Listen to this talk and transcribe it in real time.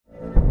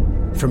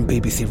From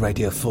BBC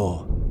Radio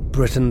 4,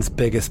 Britain's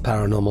biggest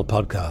paranormal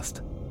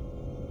podcast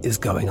is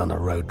going on a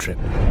road trip.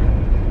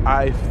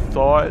 I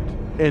thought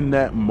in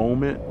that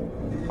moment,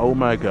 oh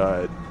my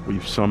God,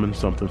 we've summoned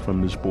something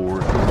from this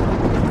board.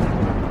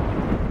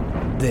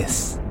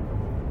 This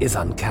is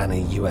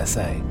Uncanny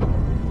USA.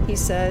 He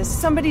says,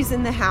 somebody's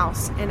in the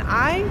house, and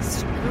I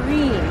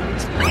screamed.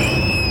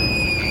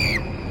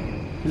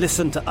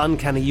 Listen to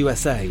Uncanny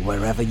USA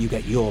wherever you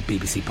get your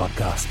BBC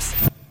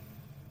podcasts,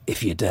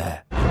 if you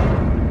dare.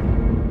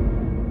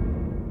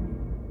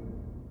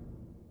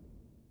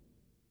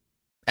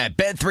 At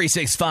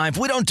Bet365,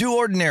 we don't do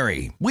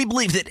ordinary. We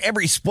believe that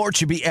every sport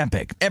should be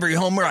epic. Every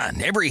home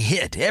run, every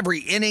hit,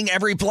 every inning,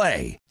 every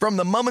play. From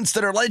the moments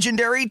that are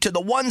legendary to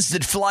the ones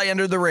that fly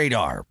under the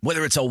radar.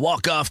 Whether it's a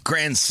walk-off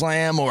grand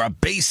slam or a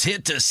base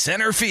hit to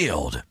center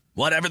field.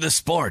 Whatever the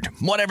sport,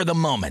 whatever the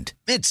moment.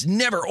 It's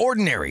never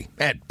ordinary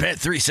at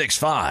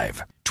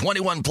Bet365.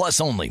 21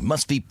 plus only.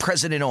 Must be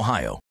present in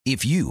Ohio.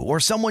 If you or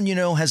someone you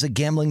know has a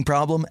gambling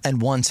problem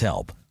and wants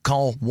help,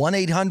 call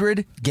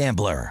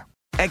 1-800-GAMBLER.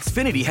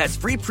 Xfinity has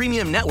free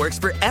premium networks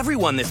for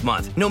everyone this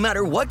month, no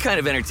matter what kind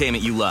of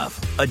entertainment you love.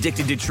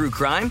 Addicted to true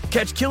crime?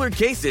 Catch killer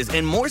cases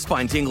and more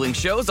spine-tingling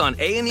shows on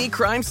A&E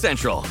Crime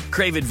Central.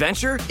 Crave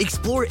adventure?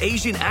 Explore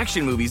Asian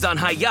action movies on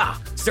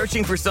Hi-YAH.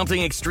 Searching for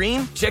something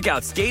extreme? Check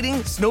out skating,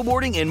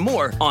 snowboarding, and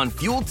more on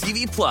Fuel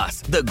TV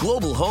Plus, the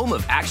global home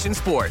of action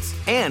sports.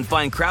 And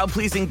find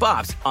crowd-pleasing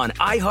bops on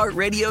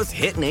iHeartRadio's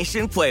Hit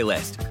Nation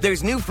playlist.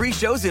 There's new free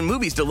shows and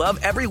movies to love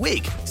every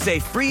week. Say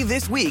free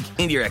this week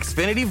in your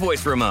Xfinity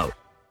voice remote.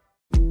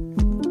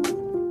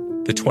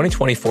 The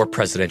 2024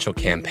 presidential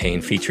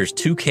campaign features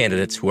two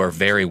candidates who are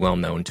very well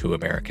known to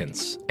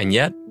Americans. And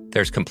yet,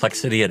 there's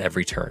complexity at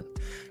every turn.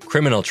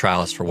 Criminal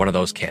trials for one of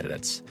those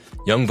candidates.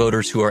 Young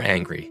voters who are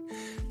angry.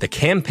 The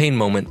Campaign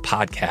Moment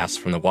podcast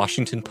from the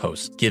Washington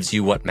Post gives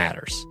you what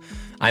matters.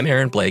 I'm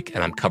Aaron Blake,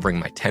 and I'm covering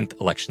my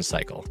 10th election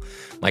cycle.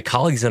 My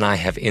colleagues and I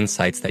have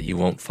insights that you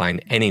won't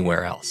find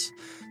anywhere else.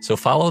 So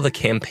follow The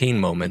Campaign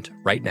Moment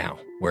right now,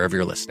 wherever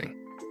you're listening.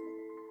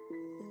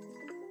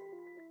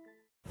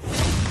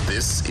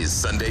 This is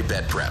Sunday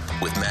Bet Prep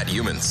with Matt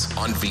Humans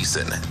on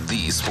VSiN,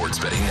 the Sports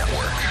Betting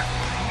Network.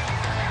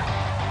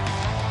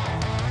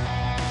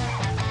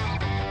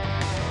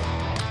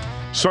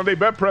 Sunday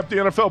Bet Prep, the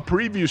NFL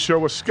preview show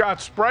with Scott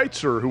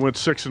Spreitzer, who went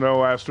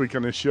 6-0 last week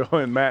on this show,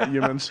 and Matt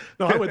Humans.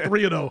 No, I went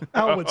 3-0.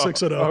 Al went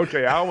 6-0.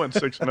 Okay, Al went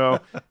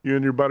 6-0. You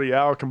and your buddy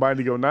Al combined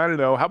to go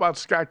 9-0. How about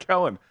Scott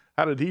Kellen?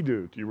 How did he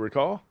do? Do you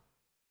recall?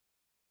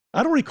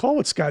 I don't recall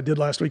what Scott did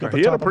last week.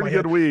 He had a pretty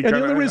good week. And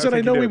the only reason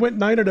I know we went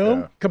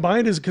 9-0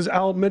 combined is because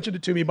Al mentioned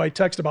it to me by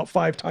text about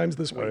 5 times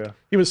this week.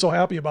 He was so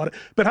happy about it.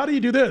 But how do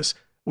you do this?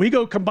 We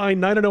go combine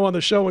 9-0 on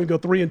the show and go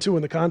 3-2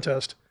 in the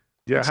contest.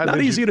 Yeah, it's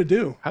not easy to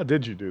do. How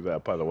did you do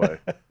that, by the way?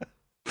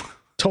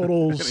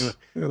 Totals.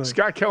 Anyway,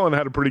 Scott Kellen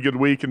had a pretty good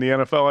week in the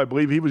NFL. I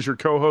believe he was your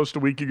co-host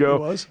a week ago.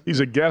 He was. He's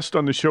a guest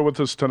on the show with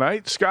us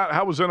tonight. Scott,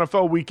 how was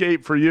NFL Week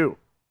 8 for you?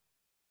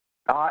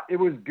 It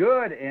was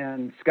good,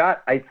 and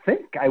Scott, I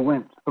think I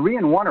went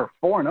 3-1 or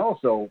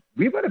 4-0, so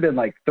we would have been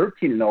like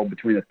 13-0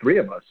 between the three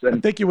of us. And I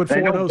think you went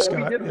 4-0,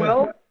 Scott. Did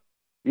well.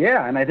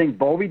 Yeah, and I think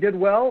Bovey did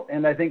well,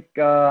 and I think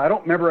I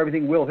don't remember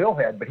everything Will Hill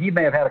had, but he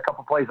may have had a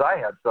couple plays I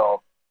had,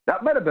 so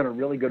that might have been a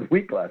really good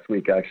week last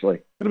week, actually.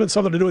 Could have been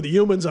something to do with the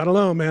Humans. I don't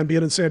know, man,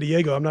 being in San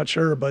Diego. I'm not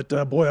sure, but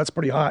boy, that's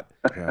pretty hot.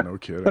 Yeah, no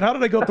kidding. But how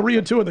did I go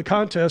 3-2 in the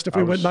contest if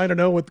we went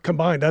 9-0 with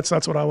combined? That's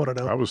what I want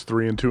to know. I was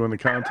 3-2 in the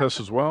contest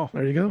as well.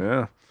 There you go.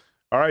 Yeah.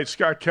 All right,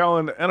 Scott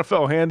Kellen,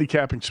 NFL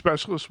handicapping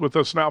specialist with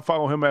us now.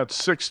 Follow him at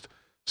Sixth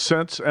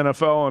Sense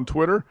NFL on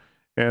Twitter.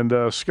 And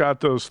Scott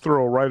does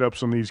thorough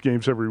write-ups on these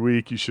games every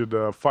week. You should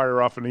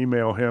fire off an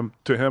email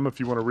to him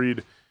if you want to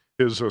read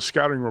his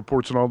scouting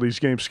reports on all these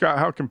games. Scott,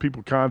 how can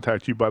people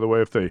contact you, by the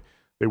way, if they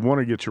want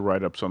to get your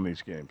write-ups on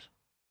these games?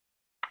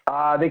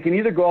 They can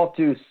either go out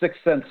to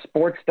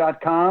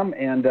sixthsensesports.com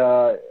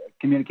and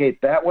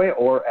communicate that way,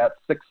 or at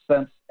Sixth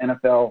Sense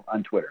NFL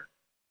on Twitter.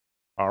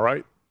 All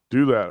right.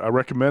 Do that. I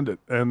recommend it.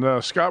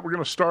 And, Scott, we're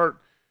going to start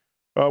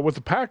with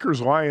the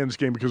Packers-Lions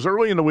game because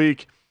early in the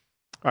week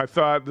I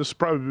thought this would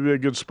probably be a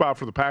good spot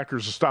for the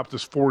Packers to stop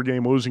this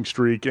 4-game losing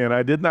streak, and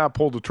I did not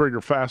pull the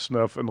trigger fast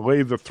enough and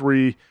lay the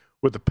 3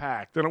 with the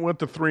Pack. Then it went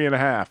to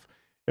 3.5,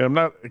 and I'm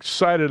not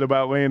excited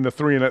about laying the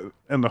 3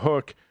 and the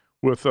hook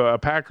with a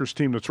Packers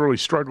team that's really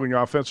struggling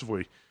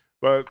offensively.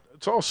 But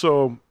it's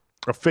also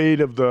a fate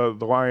of the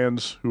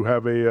Lions, who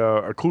have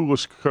a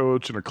clueless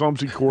coach and a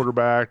clumsy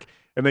quarterback,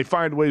 and they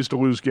find ways to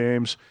lose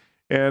games.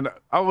 And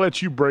I'll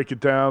let you break it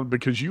down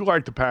because you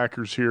like the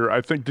Packers here.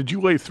 I think, did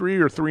you lay 3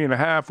 or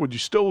 3.5? Would you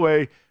still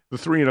lay the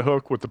 3 and a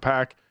hook with the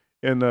Pack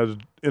in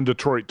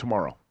Detroit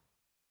tomorrow?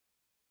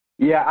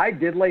 Yeah, I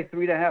did lay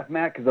 3.5,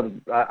 Matt, because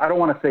I don't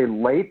want to say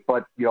late,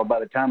 but by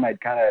the time I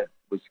kind of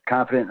was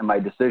confident in my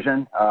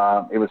decision,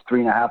 it was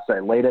 3.5, so I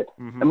laid it.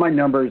 Mm-hmm. And my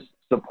numbers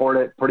support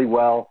it pretty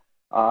well.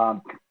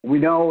 We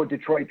know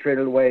Detroit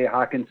traded away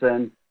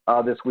Hawkinson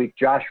this week.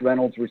 Josh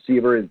Reynolds,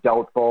 receiver, is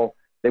doubtful.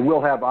 They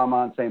will have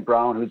Amon St.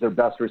 Brown, who's their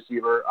best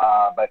receiver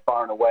by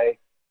far and away.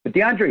 But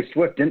DeAndre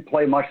Swift didn't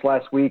play much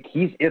last week.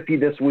 He's iffy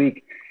this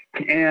week.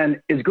 And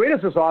as great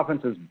as this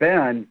offense has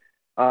been,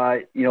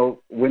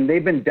 when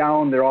they've been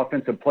down their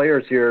offensive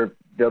players here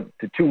the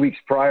 2 weeks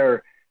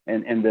prior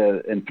and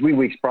 3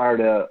 weeks prior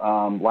to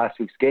last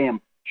week's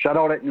game,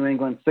 shutout at New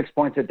England, 6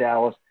 points at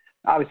Dallas.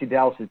 Obviously,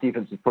 Dallas's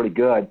defense is pretty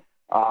good.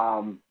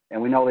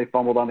 And we know they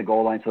fumbled on the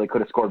goal line, so they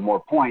could have scored more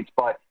points.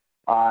 But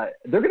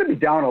they're going to be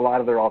down a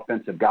lot of their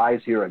offensive guys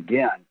here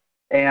again.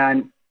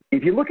 And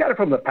if you look at it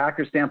from the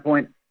Packers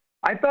standpoint,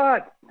 I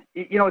thought,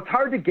 it's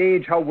hard to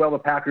gauge how well the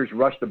Packers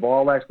rushed the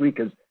ball last week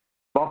because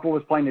Buffalo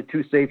was playing the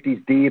 2 safeties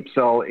deep,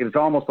 so it was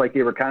almost like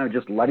they were kind of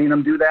just letting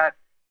them do that.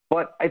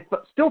 But I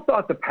still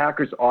thought the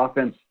Packers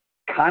offense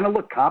kind of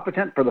looked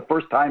competent for the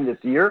first time this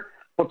year,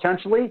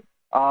 potentially.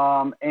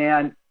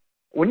 And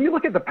when you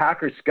look at the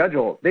Packers'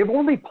 schedule, they've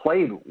only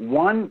played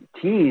one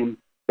team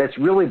that's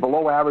really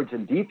below average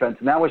in defense,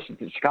 and that was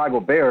the Chicago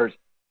Bears.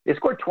 They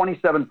scored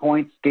 27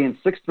 points, gained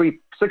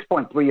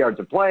 6.3 yards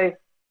of play,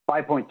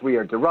 5.3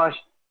 yards of rush,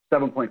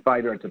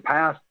 7.5 yards of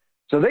pass.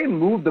 So they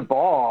moved the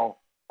ball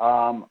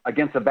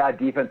against a bad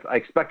defense. I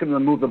expect them to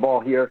move the ball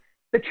here.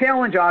 The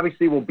challenge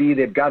obviously will be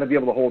they've got to be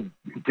able to hold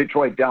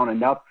Detroit down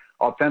enough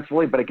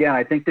offensively. But again,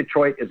 I think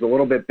Detroit is a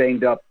little bit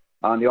banged up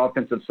on the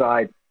offensive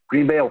side.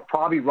 Green Bay will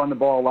probably run the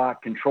ball a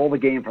lot, control the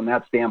game from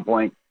that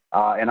standpoint,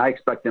 and I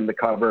expect them to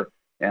cover.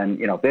 And,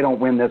 if they don't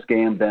win this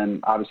game, then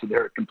obviously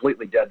they're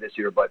completely dead this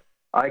year. But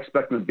I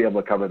expect them to be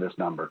able to cover this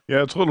number.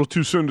 Yeah, it's a little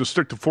too soon to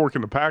stick the fork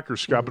in the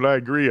Packers, Scott, but I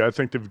agree. I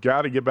think they've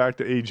got to get back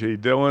to A.J.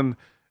 Dillon,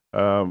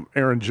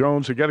 Aaron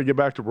Jones. They've got to get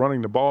back to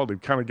running the ball. They've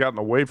kind of gotten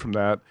away from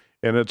that.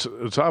 And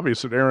it's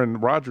obvious that Aaron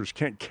Rodgers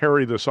can't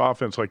carry this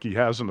offense like he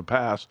has in the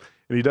past,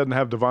 and he doesn't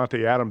have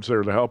Devontae Adams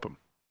there to help him.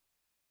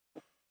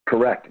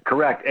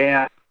 Correct.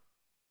 And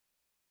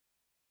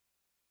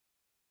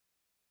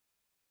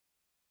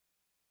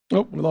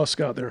we lost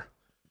Scott there.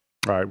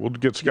 All right, we'll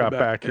get Scott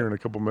back here in a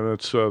couple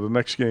minutes. The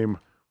next game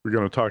we're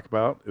going to talk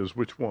about is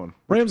which one?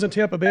 Rams and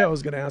Tampa Bay. I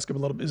was going to ask him a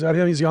little bit. Is that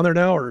him? Is he on there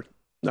now or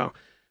no?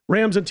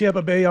 Rams and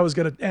Tampa Bay, I was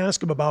going to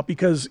ask him about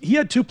because he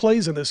had 2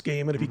 plays in this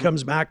game, and if he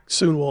comes back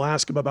soon, we'll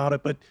ask him about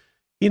it. But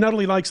he not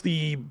only likes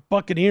the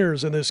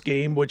Buccaneers in this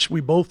game, which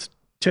we both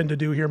tend to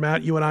do here,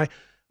 Matt, you and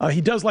I,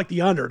 he does like the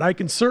under, and I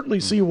can certainly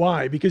see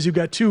why, because you've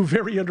got 2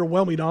 very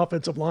underwhelming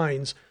offensive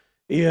lines,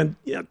 and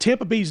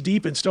Tampa Bay's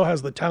defense still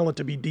has the talent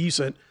to be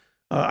decent.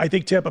 I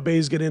think Tampa Bay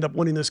is going to end up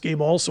winning this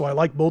game also. I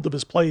like both of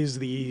his plays,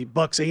 the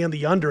Bucks and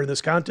the under in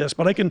this contest,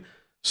 but I can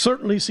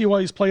certainly see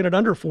why he's playing it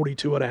under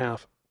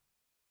 42.5.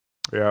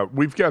 Yeah,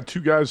 we've got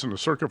 2 guys in the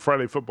Circuit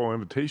Friday Football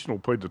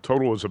Invitational played the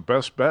total as a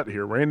best bet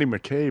here. Randy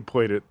McKay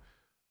played it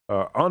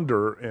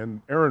under,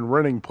 and Aaron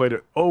Renning played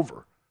it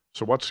over.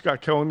 So what's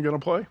Scott Kellen going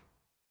to play?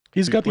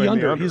 He's got the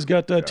under. He's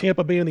got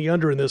Tampa Bay in the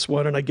under in this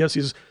one, and I guess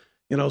he's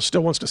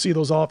still wants to see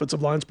those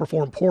offensive lines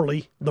perform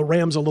poorly. The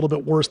Rams a little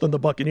bit worse than the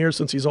Buccaneers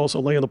since he's also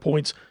laying the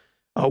points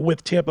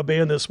with Tampa Bay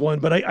in this one.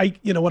 But I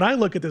when I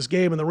look at this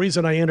game, and the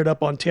reason I ended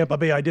up on Tampa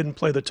Bay, I didn't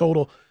play the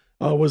total,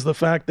 was the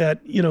fact that,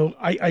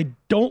 I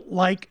don't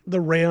like the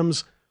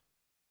Rams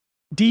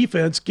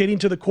defense getting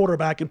to the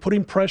quarterback and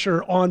putting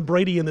pressure on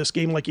Brady in this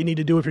game like you need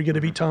to do if you're going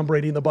to beat Tom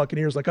Brady and the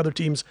Buccaneers like other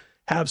teams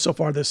have so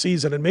far this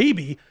season. And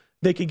maybe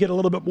they could get a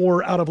little bit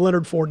more out of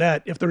Leonard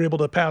Fournette if they're able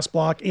to pass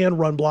block and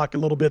run block a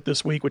little bit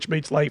this week, which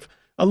makes life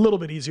a little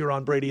bit easier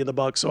on Brady and the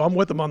Bucs. So I'm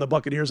with them on the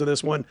Buccaneers in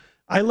this one.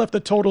 I left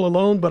the total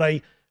alone,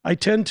 but I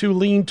tend to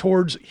lean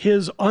towards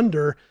his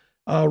under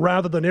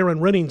rather than Aaron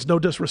Renning's. No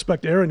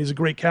disrespect to Aaron. He's a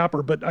great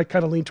capper, but I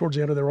kind of lean towards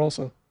the under there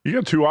also. You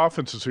got 2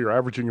 offenses here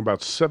averaging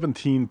about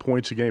 17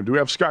 points a game. Do we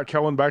have Scott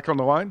Kellen back on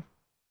the line?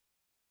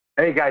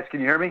 Hey, guys, can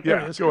you hear me?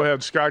 Yeah, go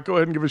ahead, Scott. Go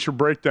ahead and give us your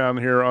breakdown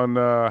here on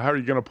how are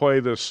you going to play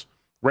this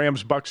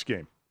Rams-Bucks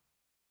game.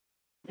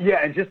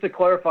 Yeah, and just to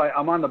clarify,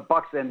 I'm on the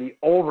Bucks and the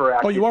over.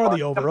 Actually. Oh, you are on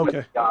the over,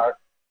 okay.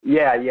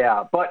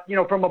 Yeah. But,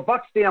 from a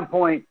Bucks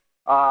standpoint,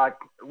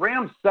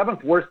 Rams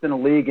 7th worst in the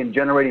league in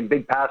generating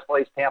big pass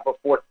plays. Tampa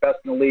 4th best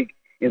in the league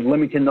in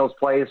limiting those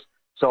plays.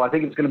 So I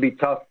think it's going to be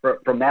tough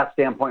from that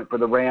standpoint for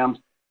the Rams.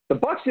 The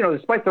Bucks,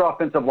 despite their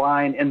offensive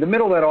line, and the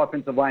middle of that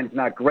offensive line is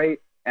not great,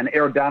 and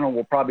Aaron Donald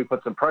will probably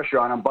put some pressure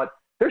on them, but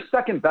they're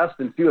second best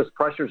in fewest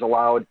pressures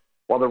allowed,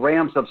 while the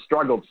Rams have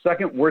struggled,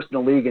 2nd worst in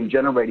the league in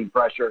generating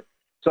pressure.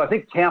 So I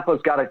think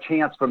Tampa's got a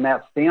chance from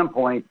that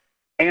standpoint.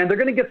 And they're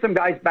going to get some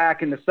guys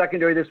back in the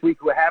secondary this week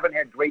who haven't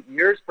had great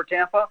years for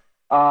Tampa,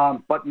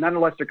 but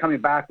nonetheless they're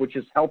coming back, which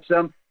just helps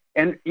them.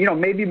 And,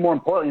 maybe more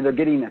importantly, they're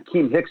getting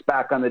Akeem Hicks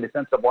back on the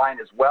defensive line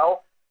as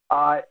well.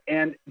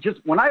 And just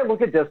when I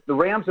look at this, the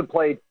Rams have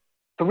played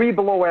 3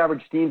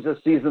 below-average teams this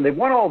season. They've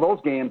won all those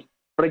games,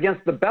 but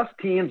against the best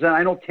teams, and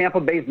I know Tampa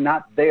Bay's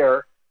not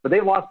there, but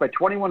they lost by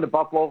 21 to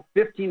Buffalo,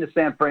 15 to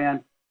San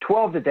Fran,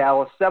 12 to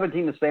Dallas,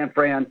 17 to San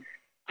Fran.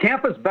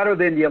 Tampa's better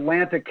than the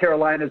Atlanta,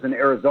 Carolinas, and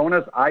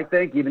Arizonas, I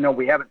think, even though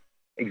we haven't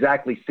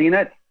exactly seen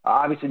it.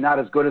 Obviously not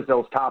as good as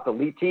those top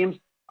elite teams.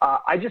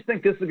 I just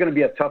think this is going to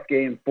be a tough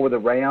game for the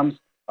Rams.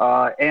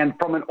 And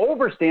from an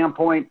over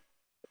standpoint,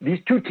 these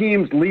 2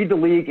 teams lead the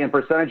league in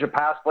percentage of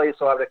pass plays,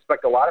 so I would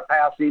expect a lot of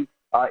passing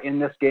in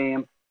this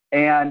game.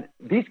 And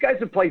these guys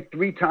have played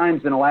 3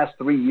 times in the last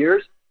 3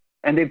 years,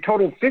 and they've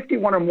totaled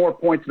 51 or more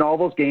points in all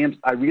those games.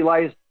 I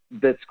realize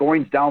that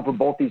scoring's down for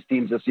both these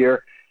teams this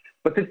year,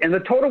 but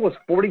the total was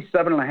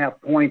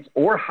 47.5 points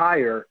or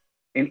higher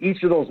in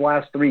each of those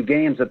last 3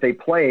 games that they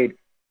played.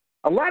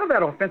 A lot of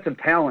that offensive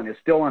talent is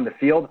still on the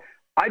field.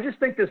 I just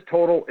think this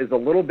total is a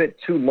little bit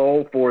too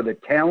low for the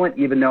talent,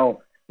 even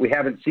though we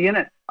haven't seen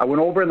it. I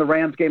went over in the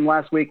Rams game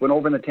last week, went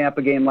over in the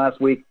Tampa game last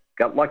week,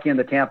 got lucky in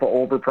the Tampa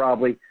over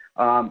probably.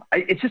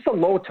 It's just a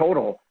low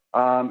total.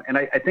 And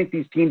I think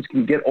these teams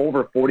can get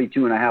over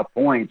 42.5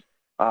 points,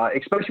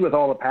 especially with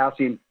all the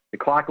passing. The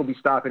clock will be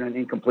stopping on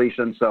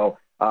incompletion. So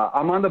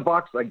I'm on the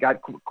Bucs. I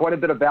got quite a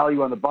bit of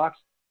value on the Bucs,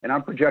 and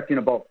I'm projecting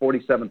about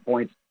 47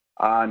 points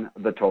on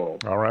the total.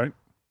 All right.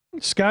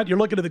 Scott, you're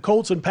looking at the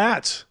Colts and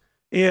Pats,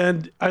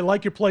 and I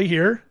like your play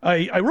here.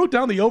 I wrote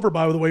down the over,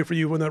 by the way, for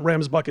you in that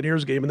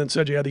Rams-Buccaneers game and then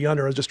said you had the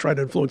under. I was just trying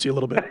to influence you a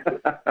little bit.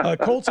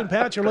 Colts and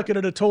Pats, you're looking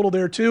at a total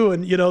there too,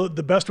 and,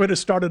 the best way to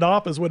start it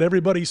off is what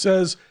everybody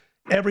says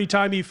every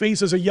time he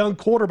faces a young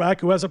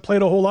quarterback who hasn't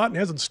played a whole lot and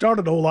hasn't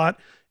started a whole lot,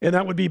 and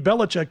that would be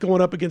Belichick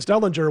going up against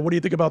Ehlinger. What do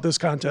you think about this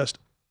contest?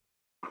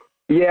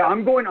 Yeah,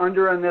 I'm going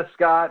under on this,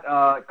 Scott.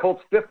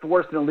 Colts 5th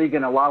worst in the league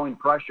in allowing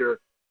pressure.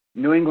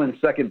 New England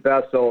 2nd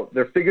best, so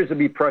there figures to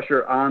be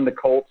pressure on the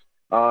Colts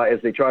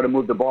as they try to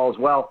move the ball as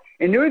well.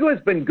 And New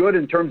England's been good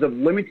in terms of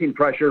limiting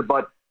pressure,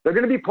 but they're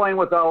going to be playing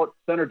without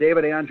center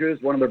David Andrews,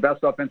 one of their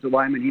best offensive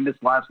linemen. He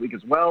missed last week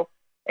as well,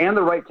 and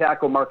the right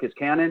tackle Marcus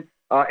Cannon.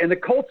 And the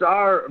Colts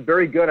are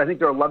very good. I think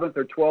they're 11th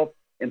or 12th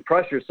in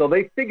pressure, so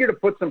they figure to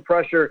put some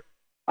pressure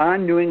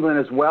on New England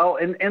as well.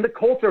 And the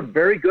Colts are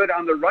very good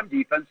on their run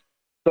defense.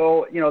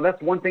 So,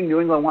 that's one thing New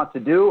England wants to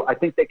do. I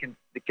think they can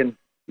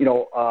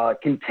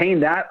contain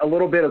that a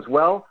little bit as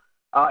well.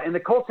 And the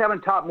Colts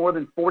haven't topped more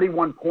than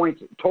 41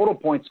 points, total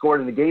points scored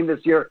in the game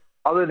this year,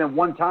 other than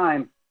one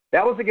time.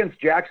 That was against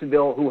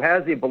Jacksonville, who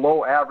has a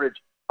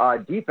below-average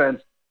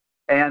defense.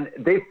 And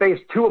they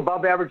faced 2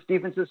 above-average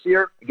defenses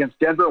here against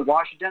Denver and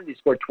Washington. They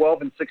scored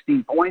 12 and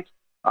 16 points.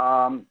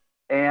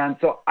 And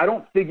so I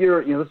don't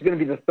figure, this is going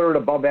to be the 3rd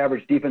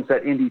above-average defense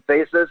that Indy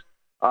faces.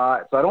 So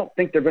I don't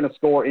think they're going to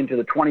score into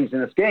the 20s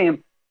in this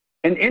game.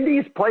 And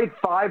Indy's played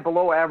 5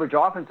 below-average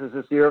offenses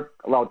this year,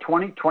 allowed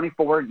 20,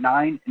 24,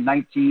 9,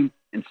 19,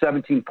 and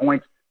 17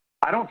 points.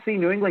 I don't see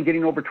New England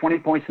getting over 20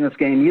 points in this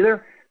game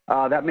either.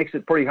 That makes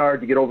it pretty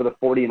hard to get over the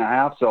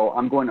 40.5, so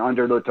I'm going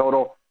under the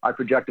total. I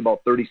project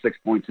about 36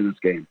 points in this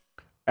game.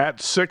 At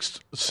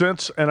 6th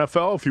Sense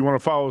NFL, if you want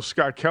to follow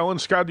Scott Kellen.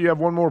 Scott, do you have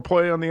one more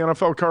play on the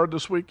NFL card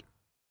this week?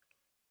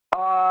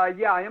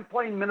 Yeah, I am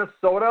playing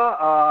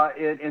Minnesota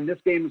in this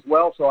game as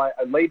well, so I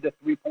laid the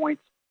 3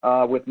 points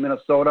with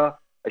Minnesota.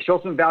 I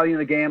show some value in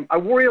the game. I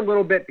worry a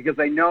little bit because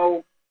I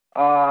know,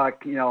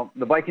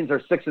 the Vikings are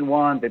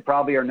 6-1. They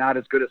probably are not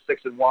as good as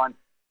 6-1.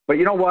 But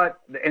you know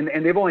what? And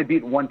they've only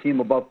beaten one team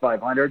above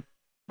 500.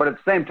 But at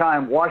the same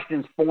time,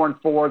 Washington's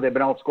 4-4. They've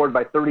been outscored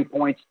by 30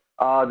 points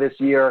this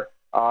year,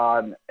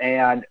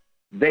 and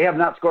they have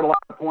not scored a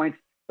lot of points.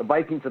 The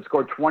Vikings have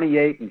scored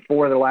 28 in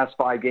 4 of their last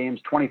 5 games,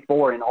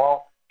 24 in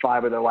all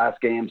 5 of their last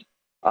games.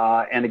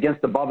 And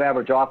against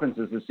above-average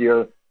offenses this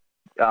year,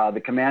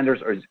 the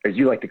Commanders, or as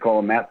you like to call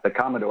them, Matt, the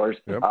Commodores,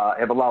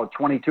 have allowed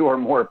 22 or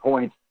more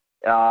points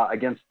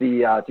against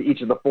to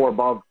each of the 4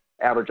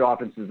 above-average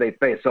offenses they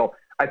face. So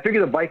I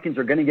figure the Vikings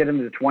are going to get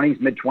into the 20s,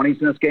 mid-20s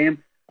in this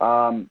game.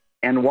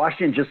 And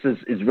Washington just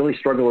is really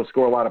struggled to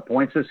score a lot of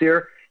points this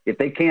year. If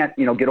they can't,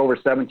 get over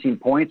 17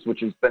 points, which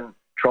has been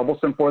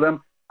troublesome for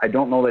them, I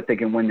don't know that they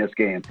can win this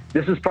game.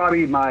 This is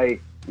probably my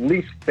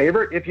least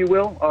favorite, if you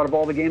will, out of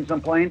all the games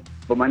I'm playing,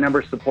 but my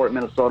numbers support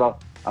Minnesota.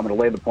 I'm going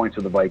to lay the points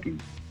with the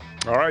Vikings.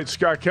 All right,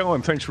 Scott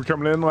Kellen, thanks for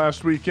coming in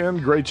last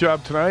weekend. Great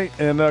job tonight,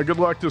 and good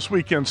luck this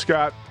weekend,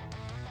 Scott.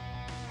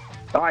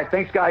 All right,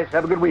 thanks, guys.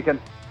 Have a good weekend.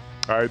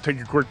 All right, take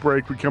a quick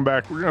break. We come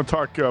back. We're going to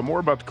talk more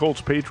about the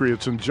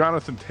Colts-Patriots, and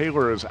Jonathan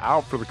Taylor is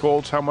out for the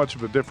Colts. How much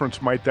of a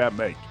difference might that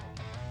make?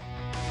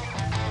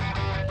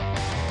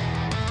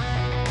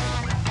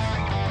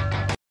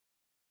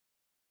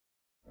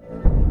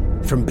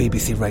 From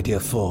BBC Radio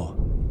 4,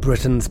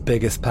 Britain's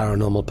biggest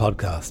paranormal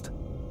podcast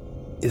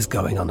is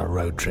going on a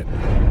road trip.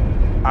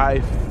 I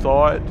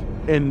thought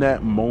in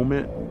that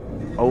moment,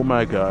 oh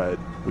my God,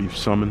 we've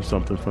summoned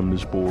something from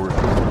this board.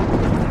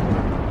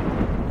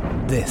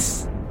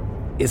 This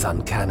is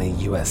Uncanny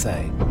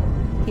USA.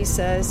 He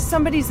says,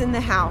 somebody's in the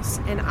house,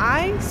 and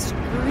I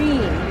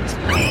screamed.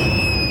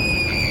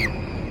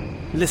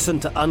 Listen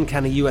to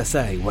Uncanny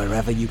USA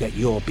wherever you get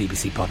your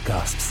BBC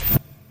podcasts,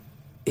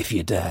 if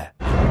you dare.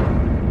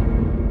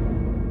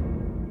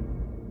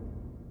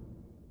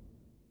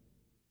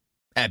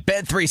 At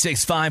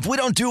Bet365, we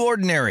don't do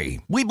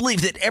ordinary. We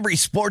believe that every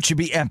sport should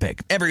be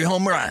epic. Every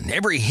home run,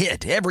 every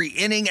hit, every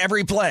inning,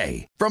 every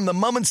play. From the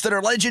moments that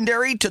are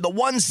legendary to the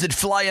ones that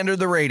fly under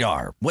the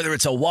radar. Whether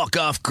it's a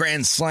walk-off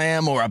grand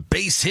slam or a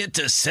base hit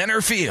to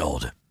center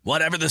field.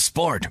 Whatever the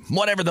sport,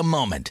 whatever the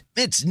moment.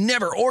 It's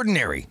never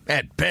ordinary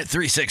at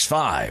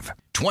Bet365.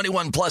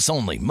 21 plus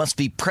only. Must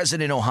be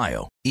present in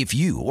Ohio. If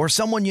you or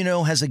someone you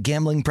know has a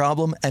gambling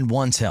problem and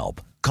wants help,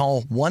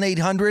 call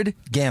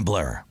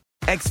 1-800-GAMBLER.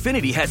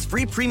 Xfinity has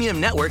free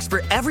premium networks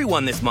for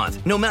everyone this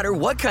month, no matter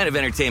what kind of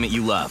entertainment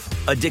you love.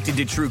 Addicted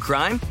to true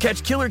crime?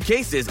 Catch killer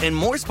cases and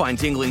more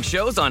spine-tingling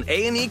shows on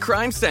A&E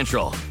Crime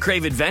Central.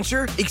 Crave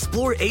adventure?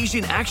 Explore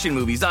Asian action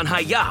movies on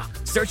Hi-YAH.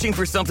 Searching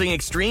for something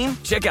extreme?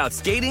 Check out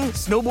skating,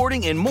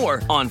 snowboarding, and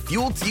more on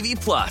Fuel TV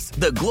Plus,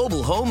 the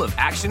global home of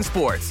action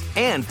sports.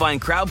 And find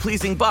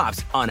crowd-pleasing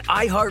bops on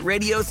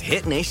iHeartRadio's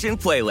Hit Nation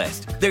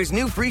playlist. There's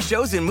new free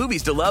shows and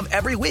movies to love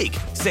every week.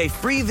 Say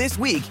free this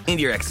week in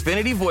your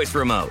Xfinity voice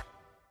remote.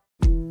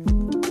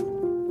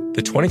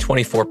 The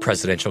 2024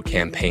 presidential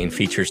campaign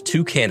features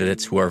two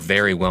candidates who are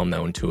very well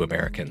known to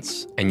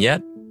Americans. And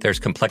yet, there's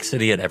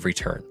complexity at every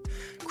turn.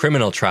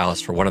 Criminal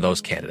trials for one of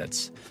those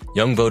candidates.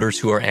 Young voters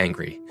who are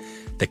angry.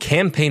 The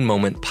Campaign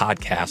Moment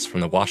podcast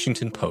from the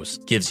Washington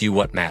Post gives you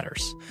what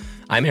matters.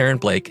 I'm Aaron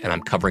Blake, and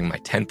I'm covering my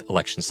 10th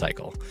election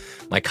cycle.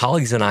 My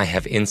colleagues and I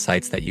have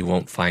insights that you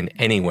won't find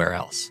anywhere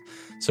else.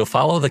 So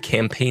follow the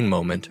Campaign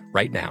Moment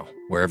right now,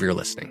 wherever you're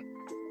listening.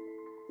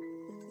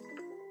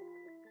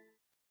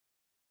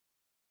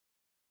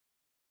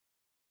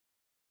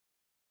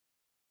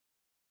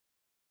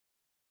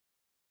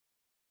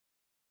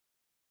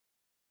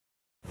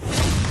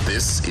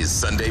 This is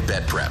Sunday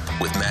Bet Prep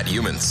with Matt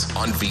Humans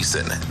on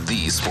VSiN,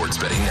 the Sports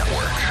Betting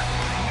Network.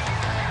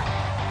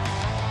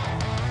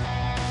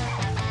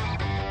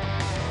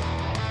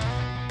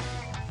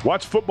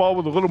 Watch football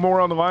with a little more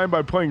on the line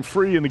by playing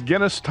free in the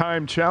Guinness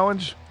Time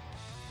Challenge.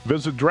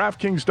 Visit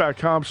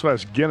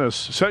DraftKings.com/Guinness.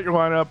 Set your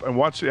lineup and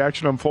watch the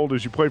action unfold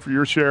as you play for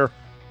your share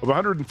of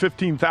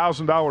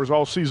 $115,000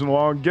 all season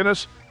long.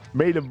 Guinness,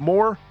 made of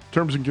more.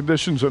 Terms and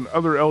conditions and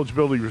other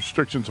eligibility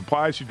restrictions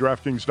apply. See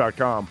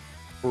DraftKings.com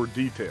for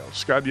details.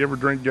 Scott, do you ever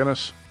drink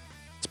Guinness?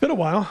 It's been a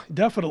while,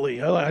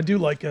 definitely. I do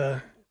like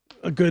a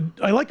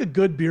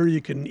good beer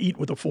you can eat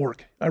with a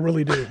fork. I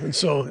really do, and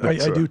so I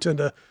do tend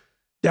to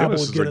dabble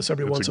with Guinness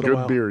every once in a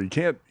while. It's a good beer.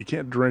 You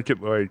can't drink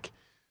it like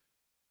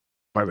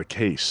by the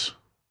case.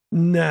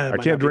 Nah, I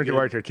can't drink it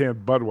like I can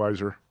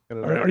Budweiser.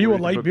 Are you a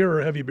light beer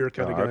or a heavy beer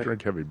kind of guy? I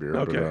drink heavy beer.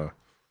 Okay. But,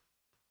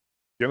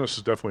 Guinness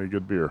is definitely a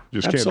good beer.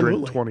 You just Absolutely.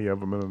 can't drink 20 of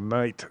them in a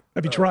night.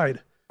 Have you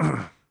tried?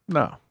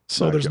 No.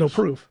 So there's no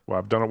proof. Well,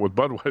 I've done it with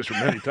Budweiser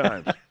many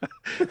times.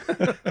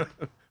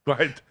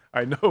 But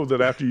I know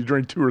that after you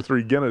drink 2 or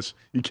 3 Guinness,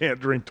 you can't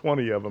drink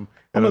 20 of them.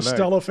 I'm a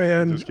Stella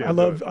fan. I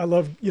love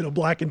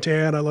black and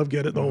tan. I love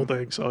the whole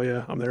thing. So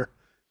yeah, I'm there.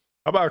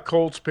 How about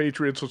Colts,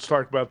 Patriots? Let's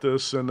talk about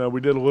this. And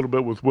we did a little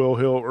bit with Will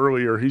Hill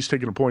earlier. He's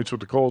taking the points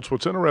with the Colts.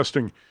 What's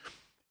interesting,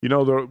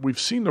 we've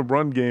seen the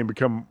run game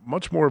become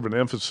much more of an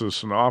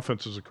emphasis in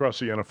offenses across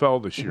the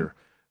NFL this year.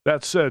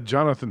 That said,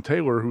 Jonathan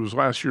Taylor, who was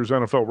last year's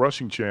NFL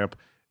rushing champ,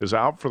 is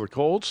out for the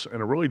Colts,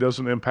 and it really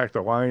doesn't impact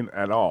the line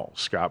at all,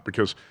 Scott,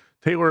 because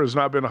Taylor has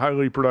not been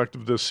highly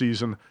productive this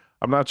season.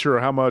 I'm not sure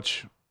how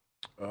much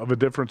of a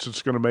difference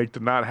it's going to make to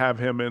not have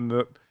him in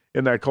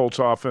that Colts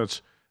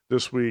offense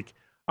this week.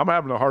 I'm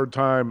having a hard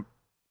time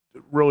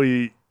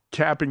really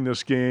capping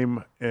this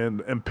game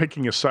and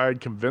picking a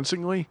side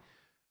convincingly,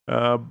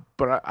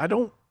 but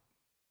I'm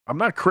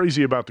not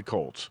crazy about the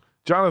Colts.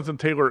 Jonathan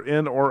Taylor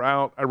in or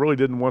out, I really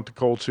didn't want the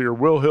Colts here.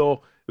 Will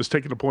Hill is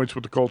taking the points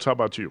with the Colts. How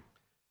about you?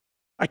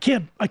 I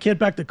can't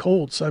back the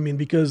Colts. I mean,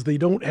 because they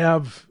don't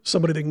have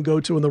somebody they can go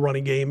to in the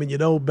running game. And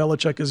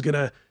Belichick is going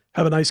to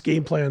have a nice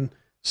game plan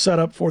set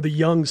up for the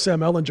young Sam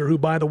Ehlinger, who,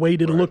 by the way,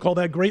 didn't look all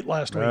that great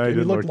last week. He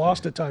looked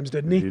lost at times,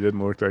 didn't he? He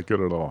didn't look that good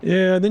at all.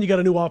 Yeah, and then you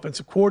got a new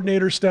offensive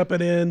coordinator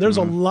stepping in. There's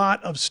a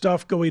lot of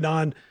stuff going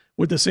on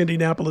with this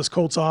Indianapolis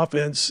Colts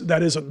offense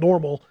that isn't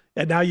normal.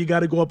 And now you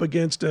got to go up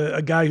against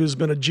a guy who's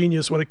been a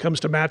genius when it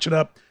comes to matching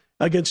up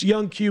against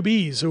young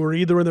QBs who are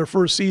either in their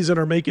first season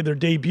or making their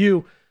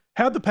debut.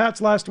 Had the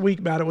Pats last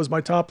week, Matt. It was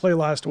my top play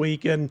last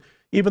week. And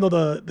even though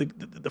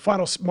the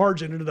final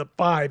margin ended up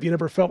 5, you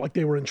never felt like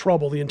they were in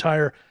trouble the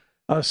entire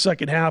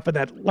second half. And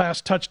that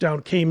last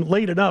touchdown came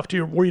late enough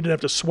to where you didn't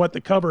have to sweat the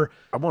cover.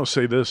 I want to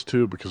say this,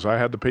 too, because I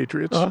had the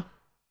Patriots.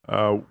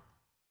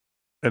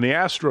 And the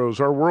Astros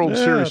are World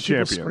Series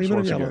champions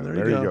once again.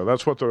 There you go.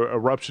 That's what the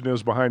eruption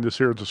is behind us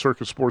here at the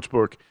Circus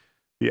Sportsbook.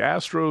 The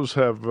Astros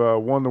have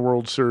won the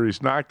World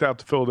Series, knocked out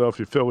the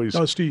Philadelphia Phillies.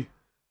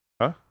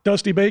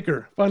 Dusty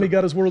Baker finally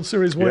got his World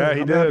Series win. Yeah,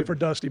 he did. Happy for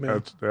Dusty,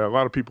 man. A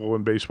lot of people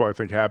in baseball, I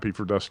think, happy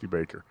for Dusty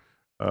Baker.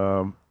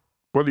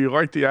 Whether you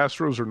like the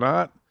Astros or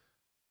not,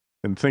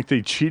 and think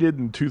they cheated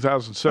in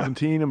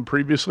 2017 and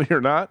previously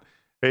or not,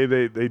 hey,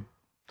 they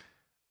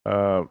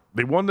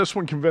won this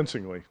one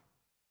convincingly.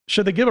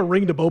 Should they give a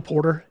ring to Bo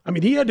Porter? I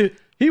mean,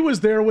 he was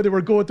there when they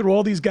were going through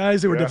all these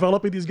guys. They were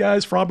developing these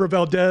guys, Framber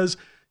Valdez,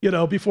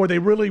 before they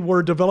really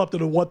were developed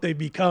into what they've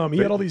become. He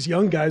had all these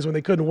young guys when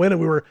they couldn't win, and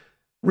we were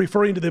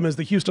referring to them as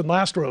the Houston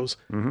Lastros.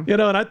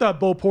 And I thought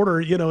Bo Porter,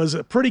 is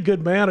a pretty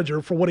good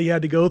manager for what he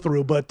had to go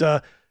through. But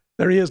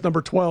there he is,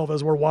 number 12,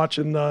 as we're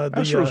watching. The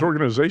Astros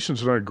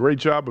organization's done a great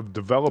job of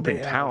developing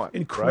talent.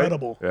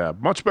 Incredible. Right? Yeah,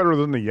 much better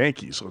than the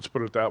Yankees, let's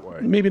put it that way.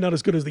 Maybe not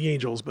as good as the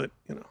Angels, but,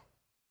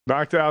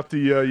 Knocked out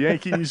the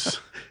Yankees,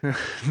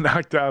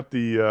 knocked out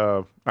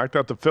the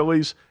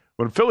Phillies.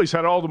 When Phillies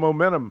had all the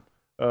momentum,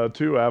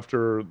 too,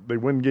 after they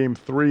win Game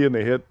 3 and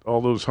they hit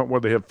all those,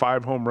 they had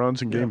 5 home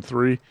runs in Game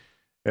 3,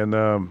 and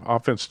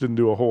offense didn't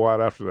do a whole lot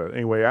after that.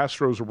 Anyway,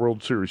 Astros are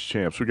World Series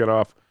champs. We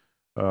got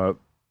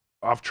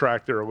off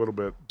track there a little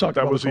bit.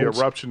 That was the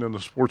eruption in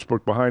the sports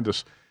book behind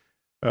us.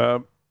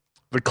 The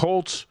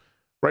Colts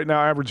right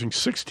now averaging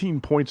 16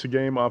 points a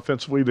game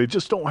offensively. They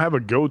just don't have a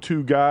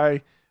go-to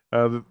guy.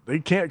 They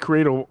can't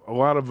create a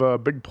lot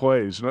of big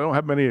plays, and they don't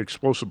have many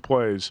explosive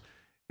plays.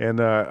 And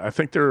I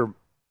think they're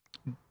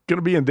going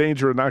to be in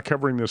danger of not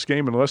covering this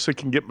game unless they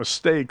can get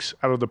mistakes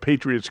out of the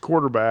Patriots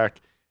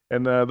quarterback.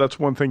 And that's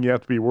one thing you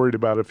have to be worried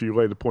about if you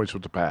lay the points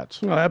with the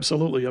Pats. Well,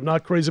 absolutely. I'm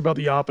not crazy about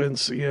the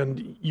offense,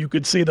 and you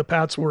could see the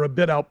Pats were a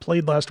bit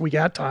outplayed last week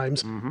at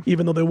times,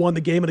 even though they won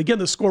the game. And again,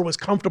 the score was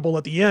comfortable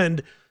at the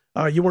end.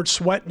 You weren't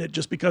sweating it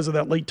just because of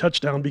that late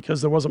touchdown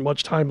because there wasn't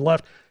much time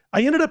left.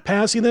 I ended up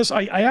passing this.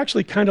 I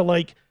actually kind of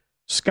like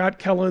Scott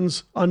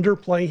Kellen's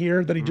underplay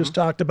here that he just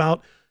talked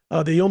about.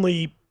 The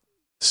only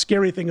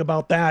scary thing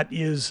about that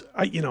is,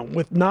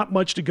 with not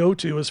much to go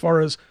to as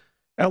far as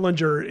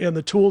Ehlinger and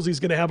the tools he's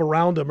going to have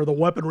around him or the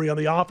weaponry on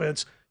the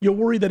offense, you'll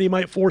worry that he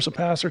might force a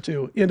pass or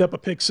two, end up a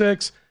pick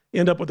six,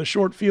 end up with a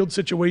short field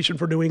situation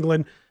for New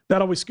England.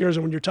 That always scares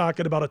him when you're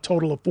talking about a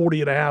total of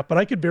 40.5. But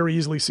I could very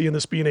easily see in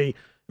this being a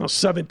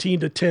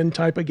 17-10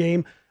 type of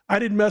game. I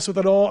didn't mess with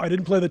it all. I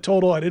didn't play the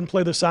total. I didn't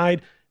play the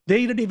side.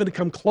 They didn't even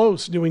come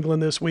close, New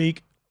England this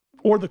week,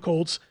 or the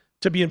Colts,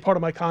 to being part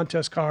of my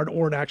contest card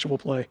or an actual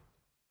play.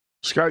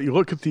 Scott, you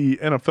look at the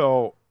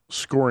NFL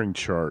scoring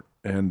chart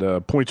and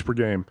points per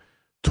game.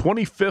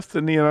 25th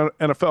in the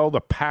NFL, the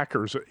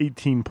Packers at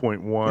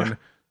 18.1. Yeah.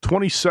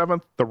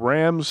 27th, the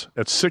Rams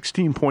at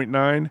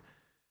 16.9.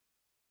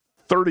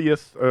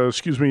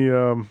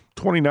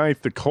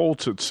 29th, the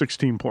Colts at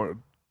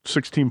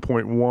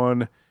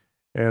 16.1.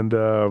 And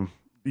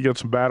you got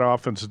some bad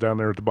offenses down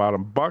there at the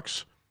bottom.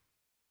 Bucks,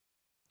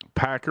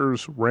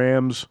 Packers,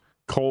 Rams,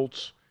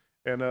 Colts,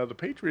 and the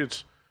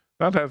Patriots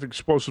not that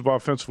explosive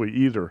offensively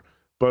either.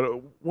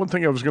 But one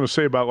thing I was going to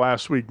say about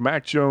last week,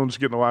 Mac Jones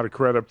getting a lot of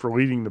credit for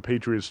leading the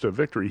Patriots to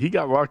victory. He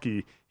got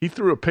lucky. He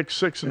threw a pick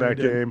six in that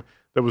game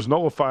that was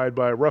nullified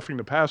by a roughing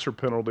the passer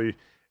penalty,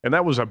 and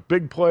that was a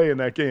big play in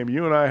that game.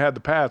 You and I had the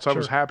Pats. I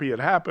was happy it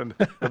happened.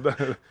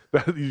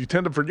 You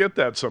tend to forget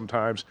that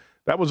sometimes.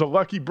 That was a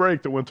lucky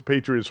break that went the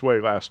Patriots' way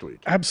last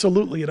week.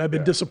 Absolutely, and I've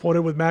been disappointed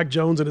with Mac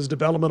Jones and his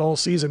development all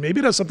season. Maybe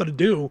it has something to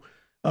do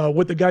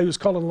with the guy who's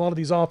calling a lot of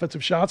these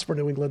offensive shots for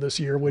New England this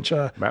year, which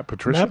Matt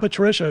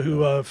Patricia,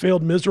 who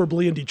failed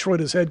miserably in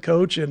Detroit as head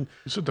coach, and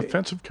he's a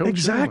defensive coach.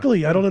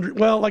 Exactly. I don't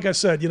well, like I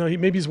said,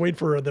 he's waiting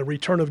for the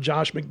return of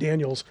Josh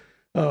McDaniels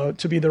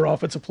to be their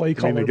offensive play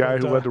caller. I mean, the guy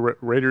who led the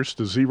Raiders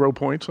to 0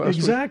 points last week?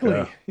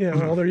 Exactly. Yeah.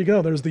 Well, there you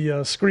go. There's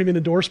the screaming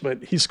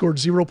endorsement. He scored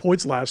 0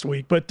 points last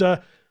week, but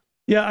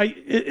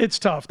it's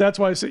tough. That's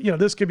why I said,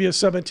 this could be a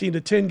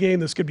 17-10 game.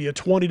 This could be a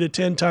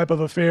 20-10 type of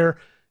affair.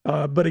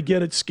 But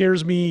again, it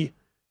scares me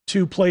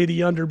to play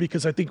the under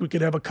because I think we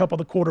could have a couple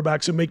of the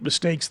quarterbacks who make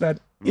mistakes that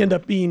end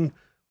up being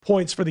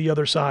points for the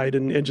other side,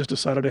 and just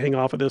decided to hang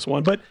off of this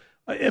one. But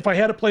if I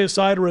had to play a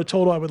side or a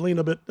total, I would lean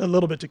a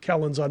little bit to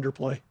Kellen's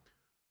underplay.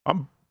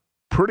 I'm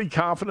pretty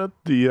confident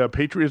the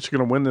Patriots are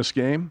going to win this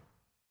game,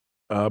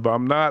 but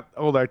I'm not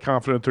all that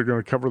confident they're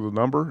going to cover the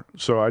number,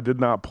 so I did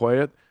not play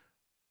it.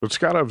 But,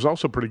 Scott, I was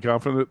also pretty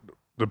confident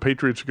the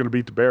Patriots are going to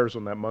beat the Bears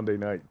on that Monday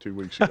night 2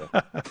 weeks ago.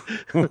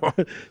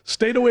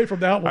 Stayed away from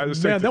that one.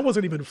 Man, that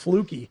wasn't even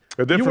fluky.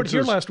 You weren't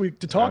here last week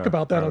to talk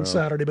about that on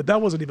Saturday, but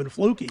that wasn't even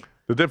fluky.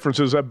 The difference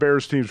is that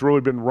Bears team's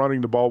really been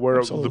running the ball.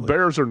 Where the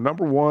Bears are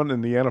number one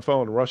in the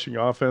NFL in rushing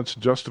offense.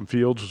 Justin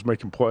Fields was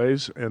making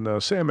plays, and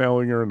Sam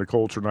Ehlinger and the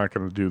Colts are not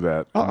going to do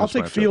that. I'll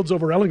take Fields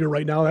over Ehlinger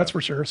right now, that's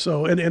for sure.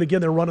 So, and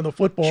again, they're running the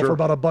football for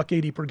about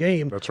 $180 per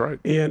game. That's right.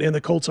 And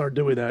the Colts aren't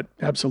doing that.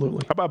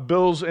 Absolutely. How about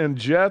Bills and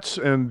Jets?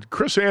 And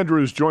Chris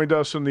Andrews joined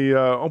us in the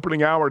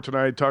opening hour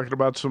tonight talking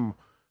about some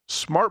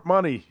smart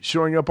money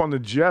showing up on the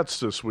Jets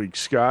this week.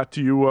 Scott,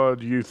 do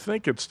you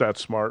think it's that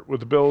smart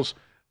with the Bills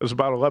as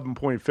about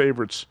 11-point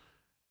favorites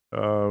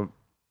in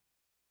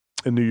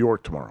New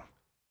York tomorrow?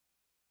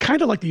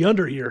 Kind of like the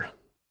under here.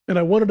 And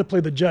I wanted to play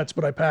the Jets,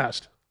 but I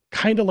passed.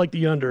 Kind of like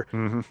the under.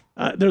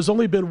 Mm-hmm. There's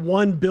only been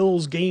one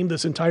Bills game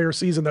this entire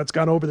season that's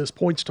gone over this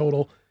points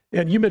total.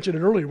 And you mentioned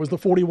it earlier, was the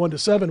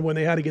 41-7 when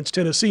they had against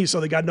Tennessee. So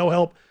they got no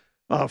help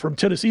from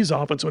Tennessee's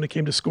offense when it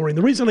came to scoring.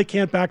 The reason I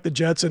can't back the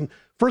Jets, and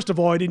first of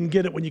all, I didn't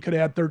get it when you could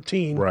add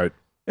 13. Right.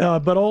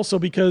 But also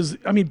because,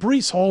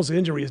 Breece Hall's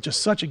injury is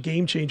just such a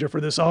game changer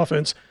for this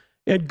offense.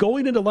 And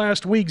going into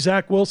last week,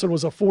 Zach Wilson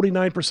was a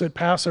 49%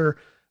 passer,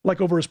 like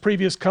over his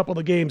previous couple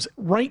of games.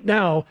 Right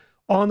now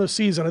on the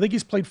season, I think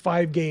he's played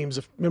 5 games,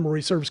 if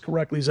memory serves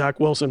correctly, Zach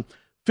Wilson.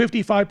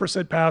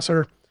 55%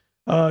 passer.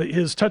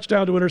 His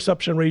touchdown to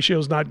interception ratio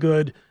is not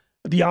good.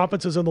 The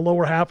offense is in the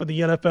lower half of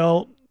the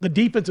NFL. The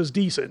defense is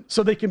decent,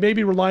 so they can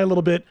maybe rely a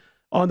little bit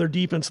on their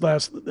defense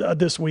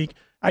this week.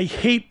 I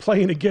hate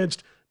playing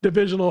against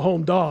divisional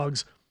home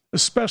dogs,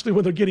 especially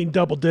when they're getting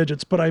double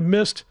digits. But I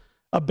missed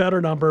a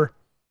better number,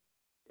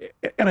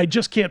 and I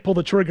just can't pull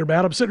the trigger,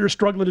 man. I'm sitting here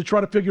struggling to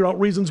try to figure out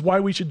reasons why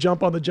we should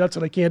jump on the Jets,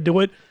 and I can't do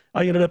it.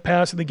 I ended up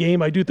passing the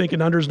game. I do think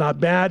an under is not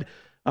bad.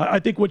 I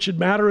think what should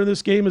matter in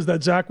this game is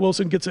that Zach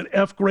Wilson gets an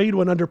F grade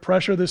when under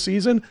pressure this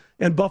season,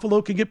 and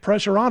Buffalo can get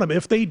pressure on him.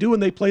 If they do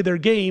and they play their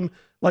game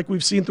like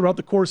we've seen throughout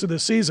the course of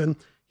this season,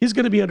 he's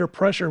going to be under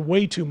pressure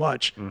way too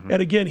much.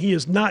 And again, he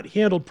has not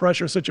handled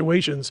pressure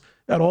situations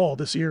at all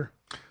this year.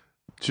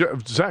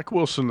 Zach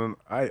Wilson, and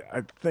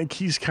I think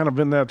he's kind of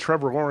in that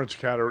Trevor Lawrence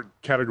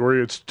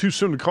category. It's too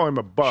soon to call him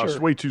a bust,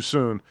 way too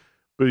soon.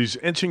 But he's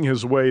inching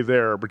his way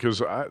there because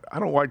I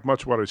don't like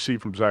much what I see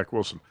from Zach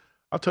Wilson.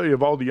 I'll tell you,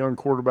 of all the young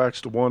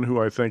quarterbacks, the one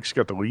who I think's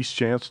got the least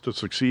chance to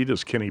succeed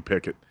is Kenny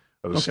Pickett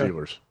of the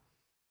Steelers.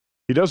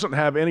 He doesn't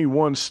have any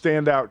one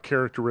standout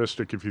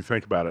characteristic if you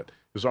think about it.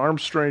 His arm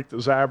strength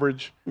is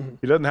average.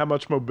 He doesn't have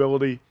much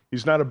mobility.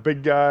 He's not a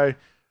big guy.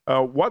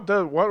 What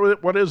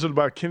is it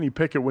about Kenny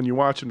Pickett when you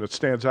watch him that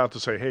stands out to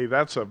say, hey,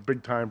 that's a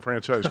big-time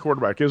franchise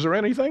quarterback? Is there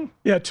anything?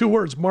 Yeah, 2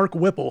 words, Mark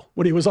Whipple,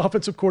 when he was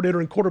offensive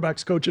coordinator and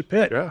quarterbacks coach at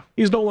Pitt. Yeah.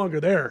 He's no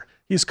longer there.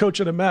 He's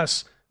coaching a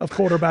mess of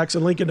quarterbacks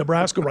in Lincoln,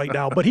 Nebraska right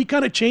now. But he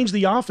kind of changed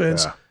the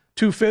offense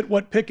to fit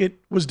what Pickett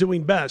was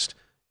doing best.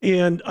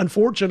 And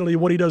unfortunately,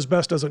 what he does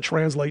best doesn't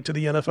translate to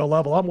the NFL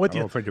level. I'm with you.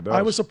 I don't think it does.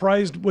 I was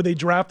surprised when they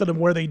drafted him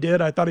where they did.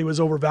 I thought he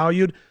was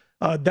overvalued.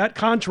 That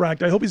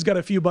contract, I hope he's got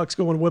a few bucks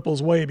going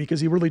Whipple's way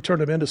because he really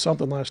turned him into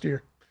something last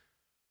year.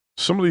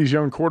 Some of these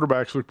young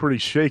quarterbacks look pretty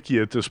shaky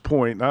at this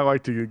point. And I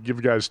like to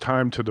give guys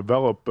time to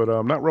develop, but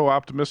I'm not real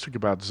optimistic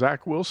about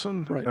Zach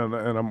Wilson, and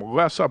I'm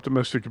less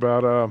optimistic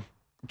about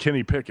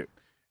Kenny Pickett.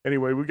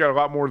 Anyway, we've got a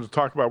lot more to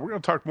talk about. We're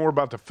going to talk more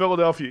about the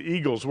Philadelphia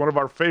Eagles, one of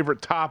our favorite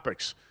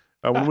topics.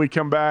 When we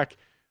come back,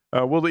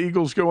 will the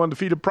Eagles go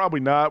undefeated? Probably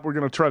not. We're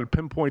going to try to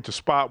pinpoint the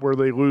spot where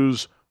they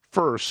lose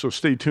first, so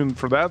stay tuned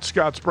for that.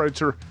 Scott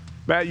Spreitzer,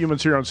 Matt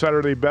Youmans here on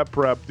Saturday Bet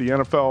Prep, the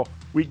NFL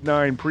Week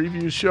 9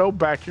 preview show.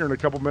 Back here in a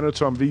couple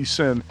minutes on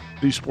VSiN,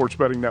 the Sports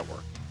Betting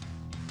Network.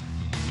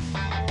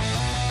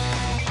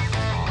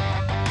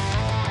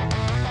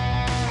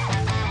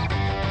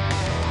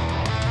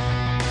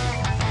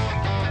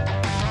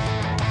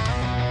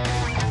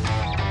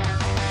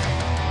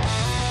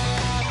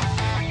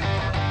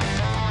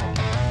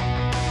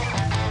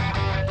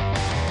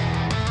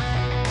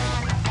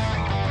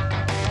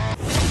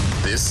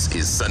 This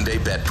is Sunday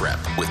Bet Prep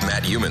with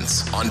Matt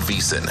Youmans on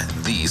VSiN,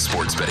 the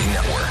Sports Betting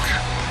Network.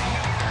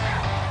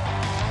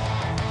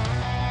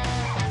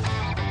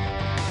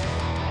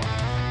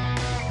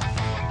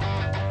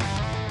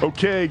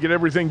 Okay, get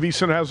everything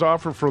VSiN has to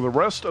offer for the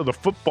rest of the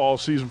football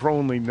season for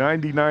only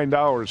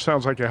 $99.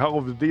 Sounds like a hell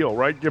of a deal,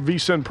 right? Give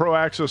VSiN Pro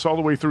access all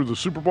the way through the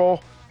Super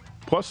Bowl,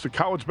 plus the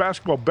college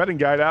basketball betting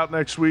guide out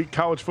next week,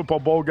 college football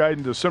bowl guide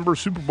in December,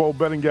 Super Bowl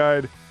betting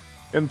guide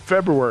in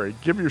February.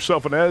 Give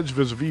yourself an edge.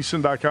 Visit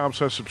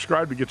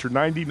vsin.com/subscribe to get your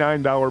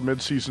 $99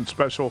 midseason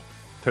special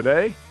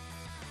today.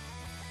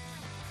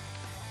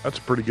 That's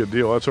a pretty good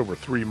deal. That's over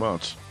 3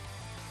 months.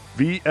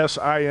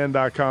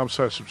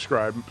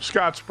 vsin.com/subscribe.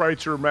 Scott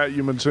Spreitzer, Matt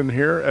Youmans in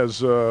here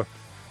as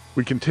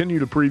we continue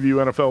to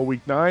preview NFL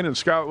Week 9. And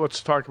Scott,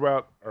 let's talk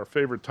about our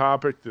favorite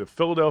topic, the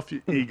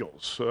Philadelphia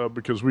Eagles,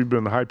 because we've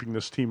been hyping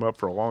this team up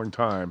for a long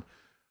time.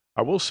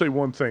 I will say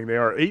one thing. They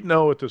are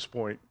 8-0 at this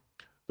point.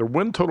 Their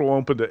win total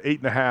opened at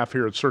 8.5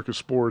 here at Circus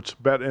Sports,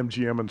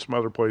 BetMGM, and some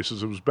other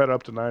places. It was bet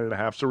up to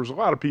 9.5. So there was a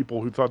lot of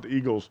people who thought the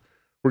Eagles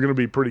were going to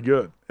be pretty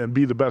good and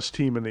be the best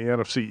team in the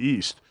NFC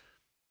East.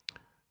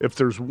 If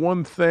there's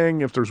one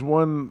thing, if there's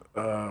one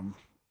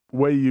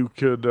way you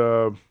could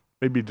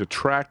maybe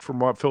detract from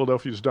what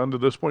Philadelphia's done to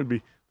this point,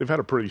 they've had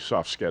a pretty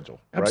soft schedule.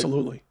 Right?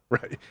 Absolutely.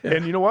 Right. Yeah.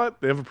 And you know what?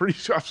 They have a pretty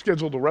soft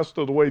schedule the rest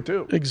of the way,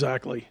 too.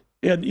 Exactly.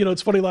 And,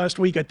 it's funny, last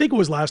week, I think it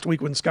was last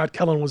week when Scott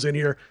Kellen was in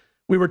here,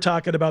 we were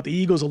talking about the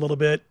Eagles a little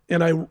bit,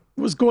 and I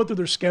was going through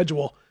their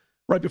schedule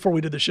right before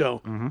we did the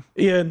show. Mm-hmm.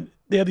 And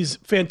they had these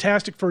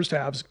fantastic first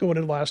halves going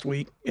into last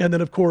week. And then,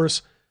 of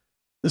course,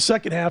 the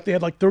second half, they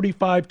had like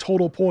 35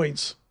 total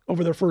points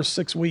over their first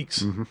 6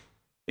 weeks. Mm-hmm.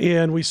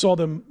 And we saw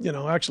them,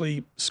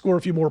 actually score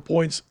a few more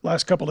points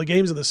last couple of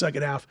games in the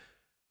second half.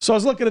 So I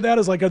was looking at that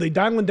as like, are they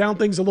dialing down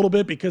things a little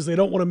bit because they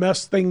don't want to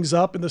mess things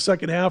up in the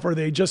second half? Or are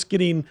they just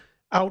getting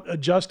out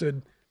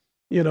adjusted,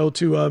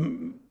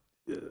 to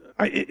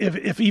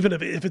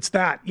if it's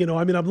that,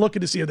 I'm looking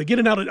to see, are they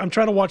getting out? I'm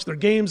trying to watch their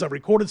games. I've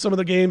recorded some of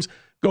the games,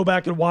 go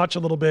back and watch a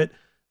little bit.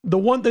 The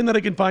one thing that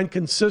I can find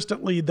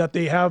consistently that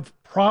they have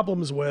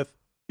problems with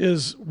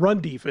is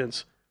run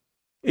defense.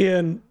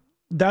 And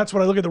that's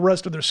when I look at the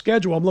rest of their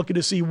schedule. I'm looking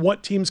to see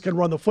what teams can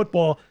run the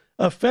football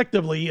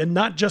effectively, and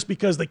not just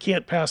because they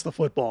can't pass the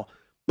football.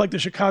 Like the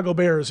Chicago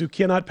Bears, who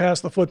cannot pass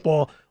the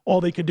football,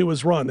 all they can do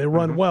is run. They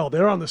run well.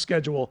 They're on the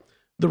schedule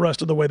the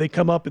rest of the way. They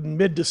come up in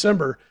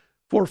mid-December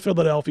for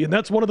Philadelphia. And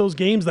that's one of those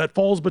games that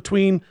falls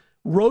between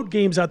road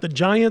games at the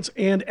Giants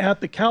and at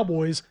the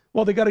Cowboys.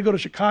 Well, they got to go to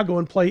Chicago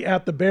and play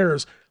at the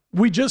Bears.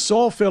 We just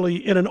saw Philly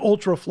in an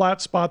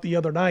ultra-flat spot the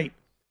other night.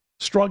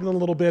 struggling a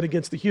little bit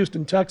against the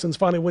Houston Texans,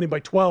 finally winning by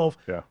 12,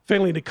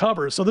 failing to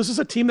cover. So this is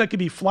a team that could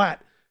be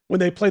flat when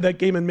they play that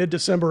game in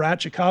mid-December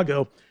at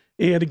Chicago.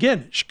 And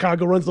again,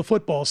 Chicago runs the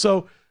football.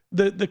 So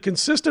the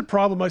consistent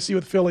problem I see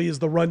with Philly is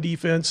the run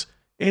defense.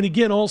 And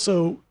again,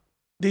 also,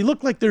 they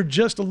look like they're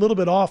just a little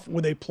bit off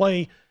when they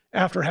play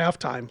after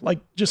halftime. Like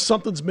just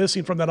something's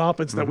missing from that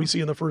offense that we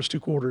see in the first 2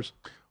 quarters.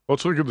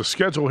 Let's look at the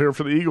schedule here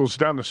for the Eagles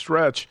down the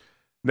stretch.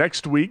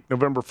 Next week,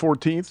 November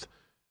 14th,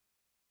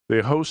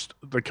 they host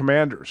the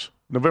Commanders.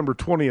 November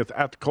 20th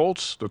at the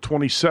Colts. The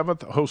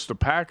 27th host the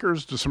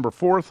Packers. December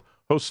 4th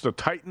host the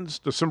Titans.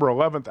 December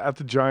 11th at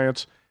the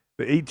Giants.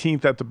 The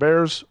 18th at the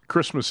Bears.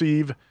 Christmas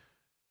Eve,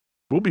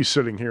 we'll be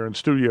sitting here in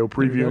studio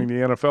previewing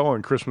the NFL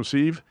on Christmas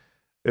Eve.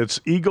 It's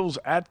Eagles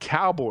at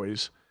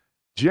Cowboys.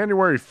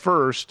 January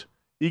 1st,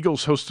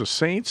 Eagles host the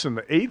Saints, and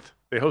the 8th,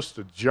 they host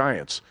the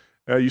Giants.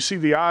 You see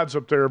the odds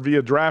up there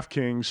via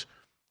DraftKings.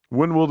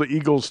 When will the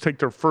Eagles take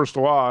their first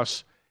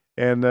loss?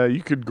 And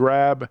you could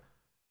grab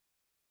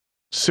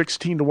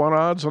 16-1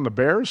 odds on the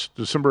Bears,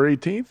 December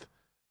 18th.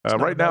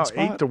 Right now,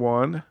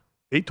 8-1.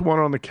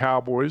 8-1 on the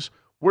Cowboys.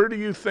 Where do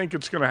you think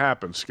it's going to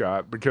happen,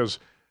 Scott? Because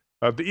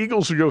the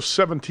Eagles who go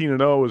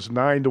 17-0 is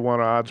 9-1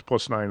 odds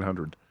plus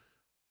 900.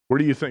 Where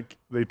do you think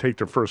they take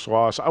their first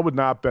loss? I would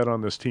not bet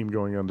on this team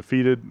going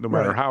undefeated. No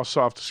matter how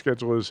soft the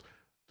schedule is,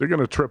 they're going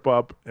to trip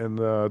up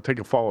and take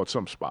a fall at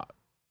some spot.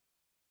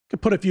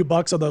 Could put a few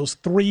bucks on those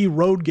 3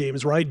 road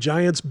games, right?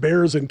 Giants,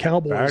 Bears, and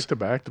Cowboys.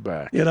 Back to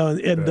back. You know,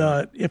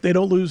 and if they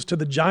don't lose to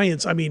the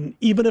Giants, I mean,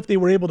 even if they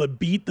were able to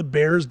beat the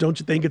Bears, don't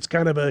you think it's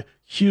kind of a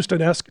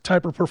Houston-esque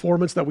type of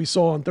performance that we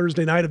saw on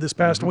Thursday night of this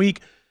past week,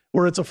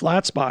 where it's a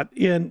flat spot?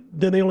 And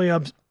then they only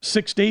have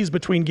 6 days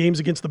between games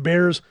against the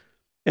Bears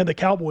and the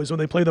Cowboys when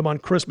they play them on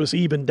Christmas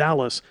Eve in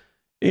Dallas.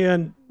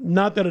 And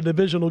not that a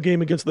divisional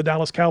game against the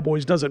Dallas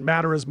Cowboys doesn't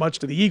matter as much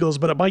to the Eagles,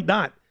 but it might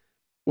not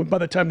by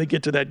the time they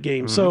get to that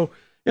game. So,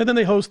 and then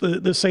they host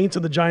the Saints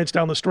and the Giants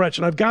down the stretch.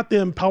 And I've got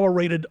them power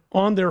rated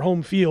on their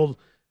home field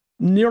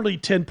nearly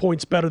 10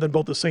 points better than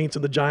both the Saints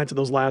and the Giants in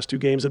those last 2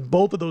 games. And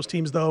both of those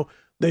teams, though,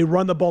 they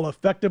run the ball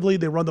effectively.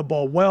 They run the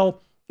ball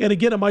well. And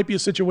again, it might be a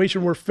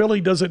situation where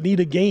Philly doesn't need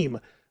a game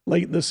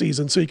late in the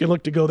season, so you can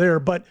look to go there.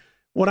 But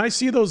when I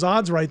see those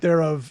odds right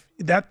there of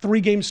that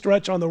 3-game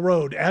stretch on the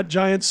road, at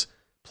Giants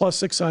plus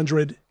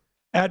 600,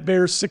 at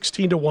Bears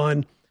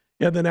 16-1,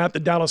 and then at the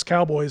Dallas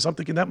Cowboys, I'm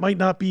thinking that might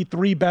not be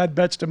 3 bad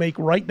bets to make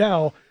right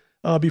now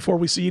before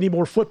we see any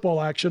more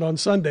football action on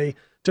Sunday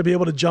to be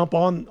able to jump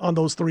on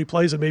those 3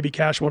 plays and maybe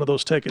cash one of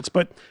those tickets.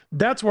 But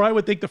that's where I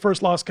would think the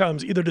first loss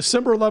comes, either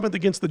December 11th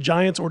against the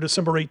Giants or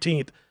December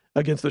 18th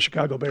against the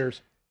Chicago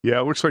Bears. Yeah,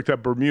 it looks like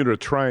that Bermuda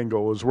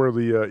Triangle is where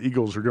the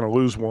Eagles are going to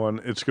lose one.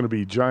 It's going to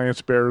be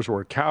Giants, Bears,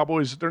 or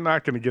Cowboys. They're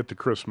not going to get to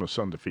Christmas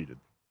undefeated.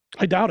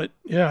 I doubt it.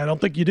 Yeah, I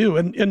don't think you do.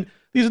 And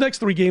these next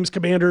 3 games,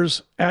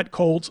 Commanders, at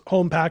Colts,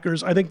 home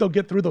Packers, I think they'll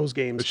get through those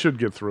games. They should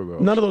get through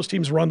those. None of those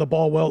teams run the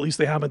ball well. At least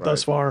they haven't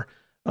thus far.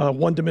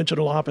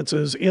 One-dimensional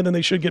offenses. And then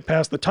they should get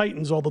past the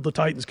Titans, although the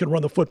Titans can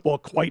run the football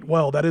quite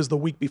well. That is the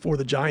week before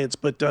the Giants.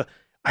 But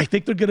I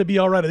think they're going to be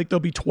all right. I think they'll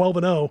be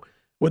 12-0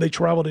 when they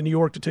travel to New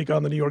York to take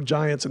on the New York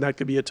Giants, and that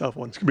could be a tough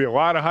one. It's going to be a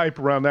lot of hype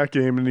around that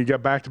game, and you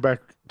got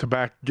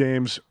back-to-back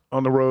games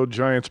on the road,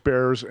 Giants,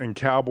 Bears, and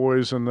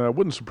Cowboys, and it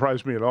wouldn't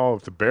surprise me at all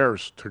if the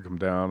Bears took them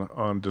down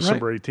on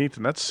December 18th,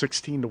 and that's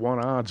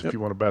 16-1 odds if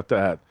you want to bet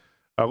that.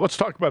 Let's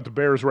talk about the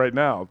Bears right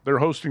now. They're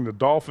hosting the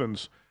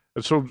Dolphins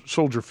at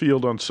Soldier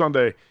Field on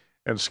Sunday,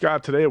 and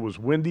Scott, today it was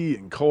windy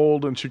and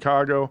cold in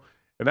Chicago,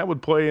 and that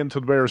would play into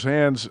the Bears'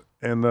 hands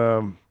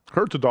and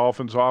hurt the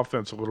Dolphins'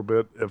 offense a little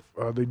bit if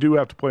they do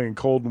have to play in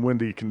cold and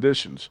windy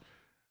conditions.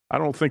 I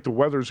don't think the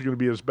weather's going to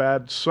be as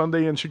bad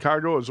Sunday in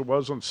Chicago as it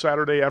was on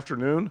Saturday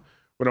afternoon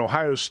when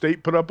Ohio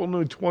State put up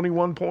only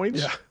 21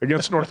 points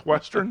against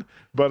Northwestern.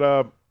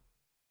 But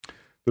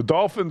the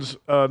Dolphins,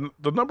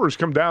 the numbers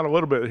come down a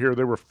little bit here.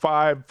 They were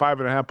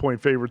 5.5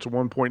 point favorites at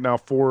one point, now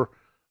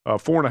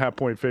 4.5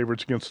 point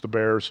favorites against the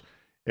Bears.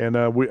 And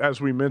as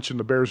we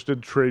mentioned, the Bears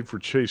did trade for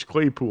Chase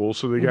Claypool,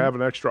 so they have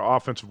an extra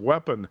offensive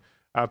weapon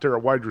out there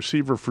at wide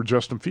receiver for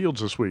Justin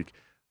Fields this week.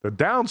 The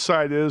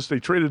downside is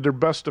they traded their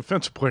best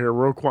defensive player,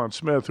 Roquan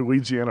Smith, who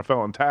leads the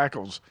NFL in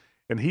tackles,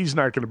 and he's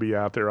not going to be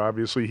out there.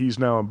 Obviously, he's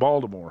now in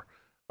Baltimore.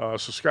 So,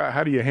 Scott,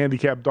 how do you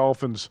handicap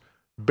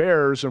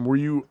Dolphins-Bears, and were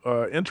you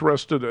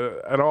interested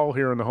at all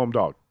here in the home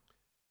dog?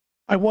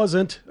 I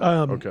wasn't.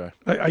 Okay.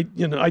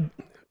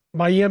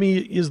 Miami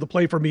is the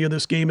play for me in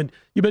this game, and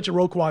you mentioned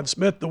Roquan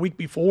Smith the week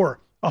before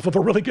off of a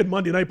really good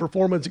Monday night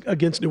performance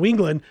against New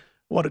England.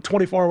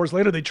 24 hours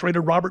later, they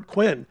traded Robert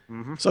Quinn.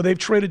 So they've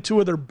traded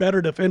 2 of their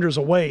better defenders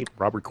away.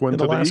 Robert Quinn in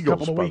the to last the Eagles,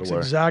 couple of weeks. By the way.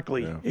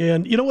 Exactly. Yeah.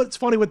 And you know what's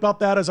funny about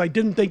that is I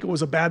didn't think it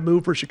was a bad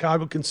move for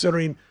Chicago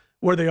considering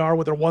where they are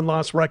with their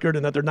 1-loss record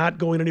and that they're not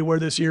going anywhere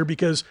this year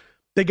because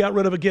they got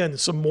rid of, again,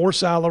 some more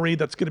salary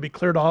that's going to be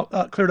cleared up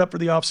for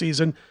the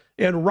offseason.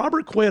 And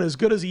Robert Quinn, as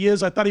good as he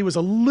is, I thought he was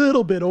a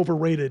little bit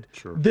overrated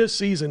this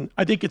season.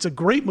 I think it's a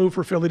great move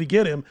for Philly to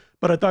get him,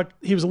 but I thought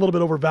he was a little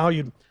bit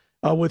overvalued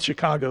with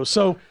Chicago.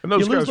 So and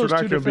those guys those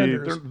are not going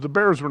to be – the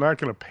Bears were not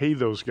going to pay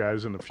those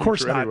guys in the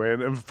future anyway.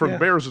 And for the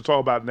Bears, it's all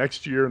about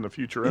next year and the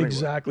future anyway.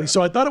 Exactly. Yeah.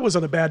 So I thought it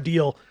wasn't a bad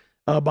deal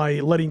by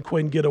letting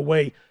Quinn get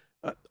away.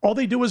 All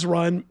they do is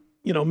run.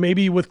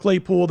 Maybe with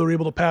Claypool, they're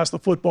able to pass the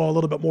football a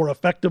little bit more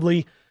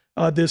effectively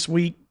this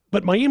week.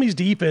 But Miami's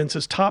defense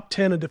is top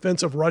 10 in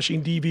defensive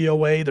rushing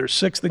DVOA. They're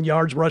 6th in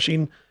yards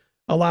rushing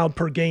allowed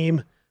per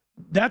game.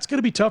 That's going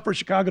to be tough for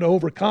Chicago to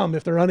overcome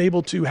if they're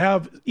unable to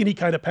have any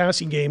kind of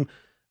passing game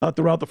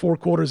throughout the 4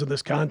 quarters of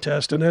this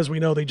contest. And as we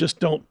know, they're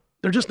just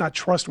not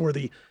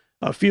trustworthy.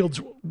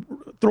 Fields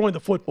throwing the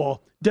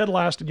football, dead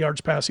last in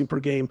yards passing per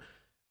game.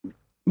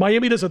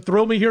 Miami doesn't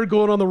throw me here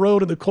going on the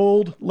road in the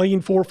cold,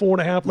 laying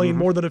 4.5, laying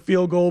more than a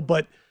field goal,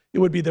 but it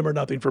would be them or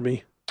nothing for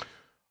me.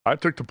 I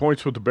took the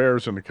points with the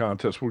Bears in the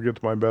contest. We'll get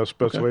to my best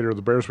later.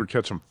 The Bears would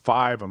catch them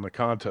 5 on the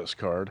contest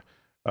card.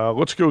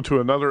 Let's go to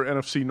another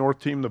NFC North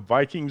team, the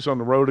Vikings on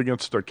the road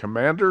against the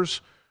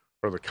Commanders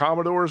or the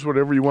Commodores,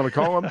 whatever you want to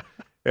call them.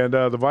 And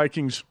the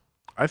Vikings,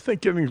 I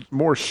think, getting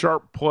more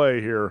sharp play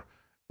here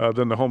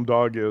than the home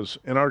dog is.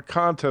 In our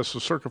contest,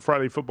 the Circa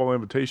Friday Football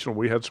Invitational,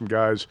 we had some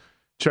guys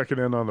checking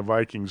in on the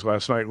Vikings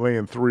last night,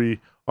 laying 3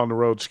 on the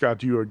road. Scott,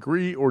 do you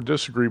agree or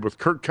disagree with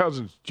Kirk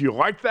Cousins? Do you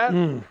like that?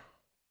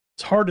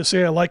 It's hard to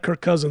say I like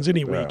Kirk Cousins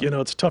any week.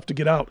 It's tough to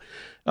get out.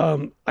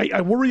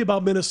 I worry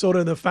about Minnesota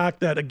and the fact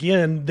that,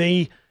 again,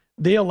 they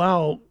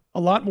allow a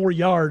lot more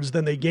yards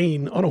than they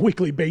gain on a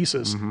weekly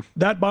basis.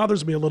 That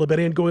bothers me a little bit,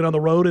 and going on the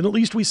road. And at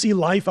least we see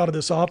life out of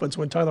this offense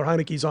when Tyler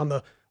Heineke's on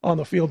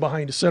the field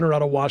behind center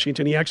out of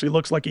Washington. He actually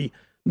looks like he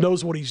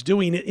knows what he's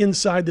doing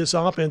inside this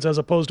offense as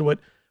opposed to what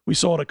we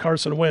saw at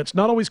Carson Wentz.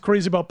 Not always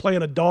crazy about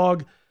playing a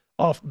dog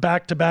off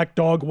back-to-back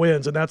dog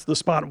wins, and that's the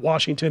spot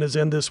Washington is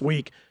in this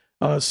week.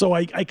 So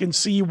I can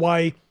see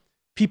why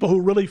people who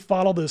really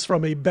follow this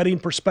from a betting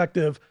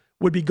perspective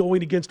would be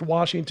going against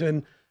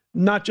Washington,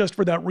 not just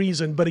for that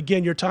reason, but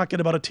again, you're talking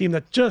about a team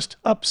that just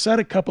upset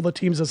a couple of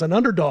teams as an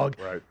underdog,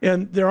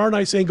 and there are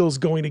nice angles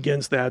going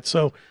against that.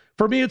 So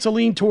for me, it's a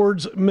lean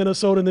towards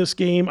Minnesota in this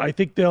game. I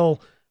think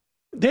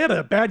they had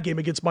a bad game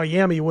against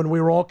Miami when we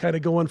were all kind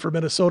of going for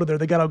Minnesota there.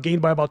 They got outgained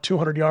by about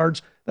 200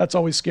 yards. That's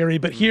always scary.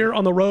 But here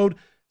on the road,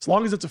 as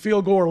long as it's a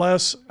field goal or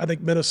less, I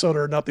think Minnesota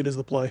or nothing is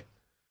the play.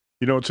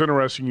 It's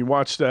interesting. You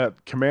watched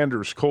that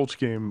Commanders-Colts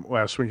game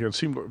last week, and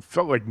it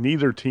felt like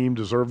neither team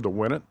deserved to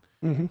win it.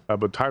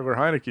 But Tyler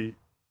Heineke,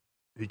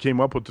 he came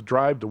up with the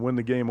drive to win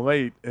the game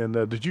late. And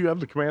did you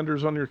have the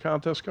Commanders on your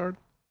contest card?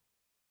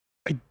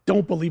 I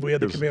don't believe we had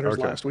the Commanders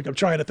last week. I'm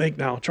trying to think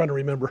now. I'm trying to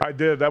remember. I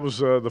did. That was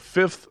the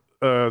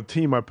 5th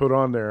team I put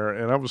on there,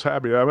 and I was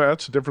happy. I mean,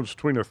 that's the difference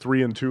between a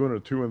 3-2 and a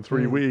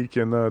 2-3 week.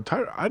 And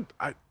Tyler,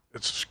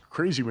 it's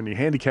crazy when you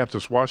handicap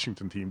this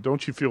Washington team.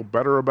 Don't you feel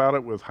better about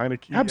it with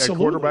Heineke at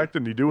quarterback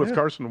than you do with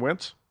Carson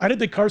Wentz? I didn't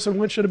think Carson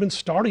Wentz should have been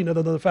starting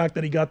other than the fact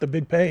that he got the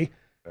big pay.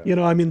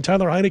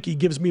 Tyler Heineke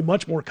gives me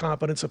much more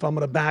confidence if I'm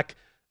going to back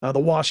the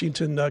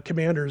Washington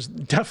Commanders,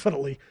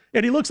 definitely.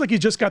 And he looks like he's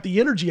just got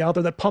the energy out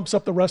there that pumps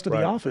up the rest of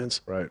the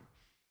offense. Right.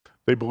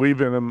 They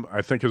believe in him,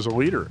 I think, as a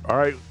leader. All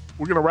right,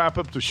 we're going to wrap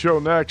up the show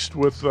next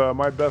with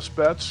my best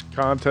bets,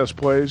 contest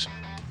plays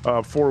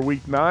for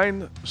Week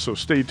 9, so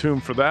stay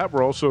tuned for that.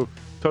 We'll also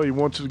tell you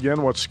once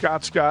again what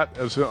Scott's got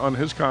on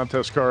his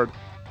contest card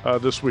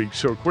this week.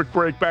 So quick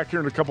break, back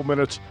here in a couple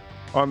minutes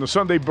on the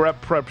Sunday Bet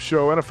Prep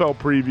Show, NFL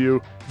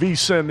Preview,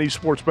 VSiN, the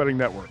Sports Betting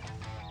Network.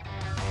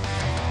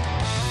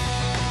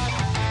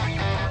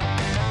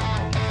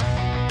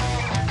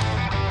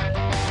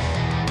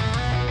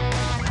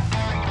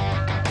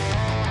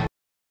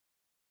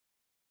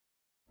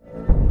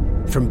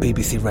 From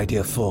BBC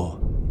Radio 4,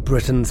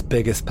 Britain's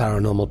biggest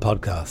paranormal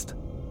podcast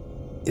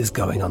is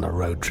going on a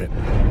road trip.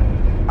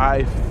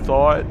 I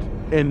thought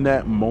in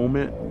that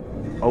moment,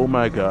 oh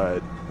my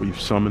God, we've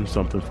summoned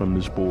something from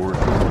this board.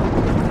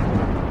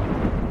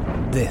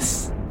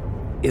 This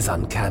is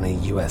Uncanny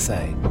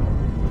USA.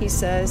 He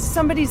says,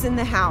 somebody's in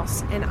the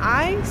house, and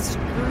I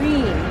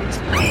screamed.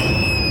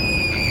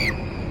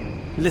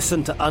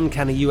 Listen to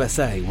Uncanny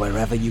USA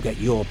wherever you get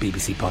your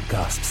BBC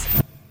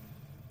podcasts,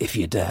 if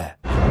you dare.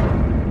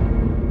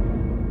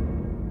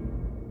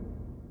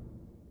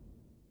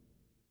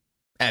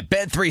 At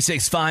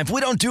Bet365, we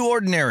don't do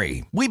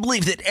ordinary. We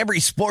believe that every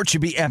sport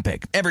should be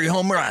epic. Every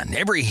home run,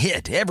 every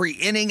hit, every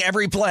inning,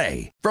 every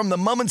play. From the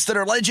moments that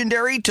are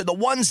legendary to the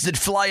ones that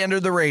fly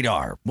under the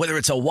radar. Whether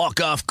it's a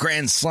walk-off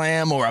grand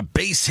slam or a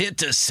base hit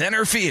to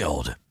center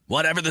field.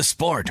 Whatever the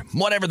sport,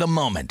 whatever the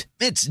moment.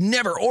 It's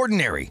never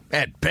ordinary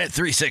at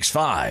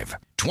Bet365.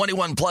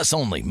 21 plus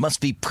only. Must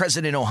be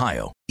present in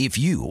Ohio. If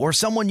you or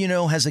someone you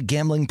know has a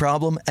gambling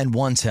problem and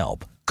wants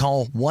help,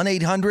 call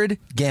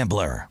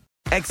 1-800-GAMBLER.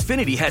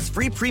 Xfinity has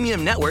free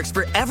premium networks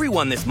for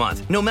everyone this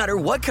month, no matter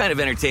what kind of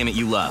entertainment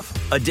you love.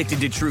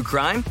 Addicted to true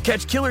crime?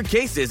 Catch killer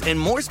cases and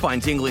more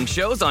spine-tingling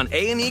shows on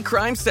A&E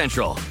Crime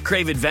Central.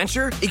 Crave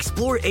adventure?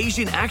 Explore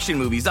Asian action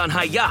movies on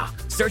Hi-YAH.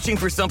 Searching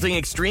for something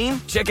extreme?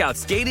 Check out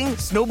skating,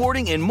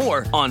 snowboarding, and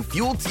more on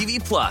Fuel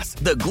TV Plus,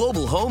 the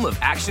global home of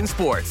action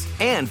sports.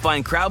 And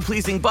find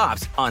crowd-pleasing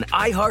bops on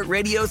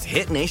iHeartRadio's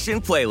Hit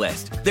Nation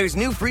playlist. There's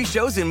new free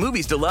shows and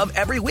movies to love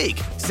every week.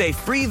 Say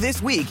free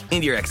this week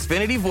in your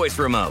Xfinity voice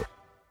remote.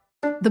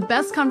 The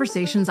best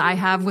conversations I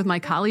have with my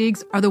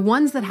colleagues are the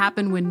ones that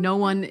happen when no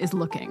one is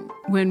looking,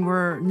 when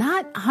we're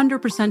not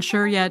 100%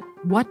 sure yet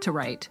what to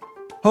write.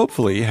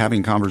 Hopefully,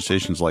 having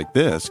conversations like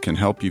this can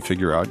help you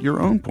figure out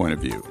your own point of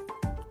view.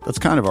 That's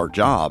kind of our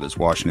job as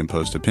Washington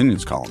Post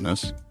opinions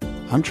columnists.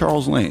 I'm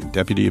Charles Lane,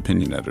 Deputy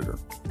Opinion Editor.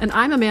 And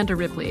I'm Amanda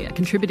Ripley, a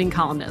contributing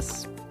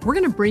columnist. We're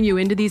going to bring you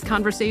into these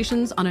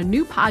conversations on a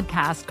new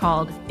podcast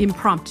called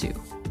Impromptu.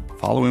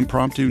 Follow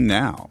Impromptu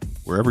now,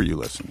 wherever you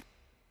listen.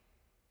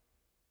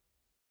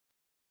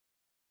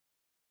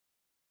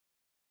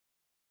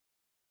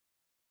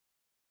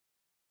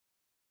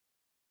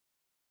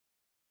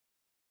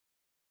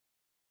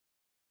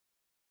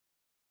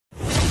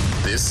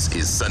 This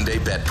is Sunday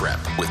Bet Prep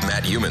with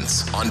Matt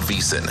Youmans on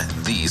VSiN,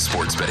 the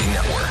Sports Betting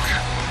Network.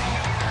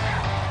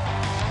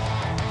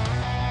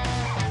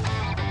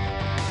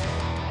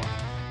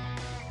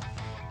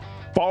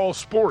 Fall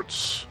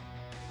sports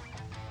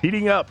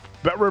heating up.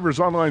 BetRivers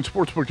Online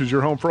Sportsbook is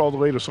your home for all the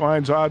latest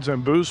lines, odds,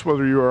 and boosts.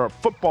 Whether you are a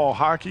football,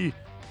 hockey,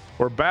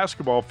 or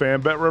basketball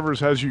fan, BetRivers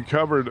has you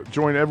covered.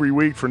 Join every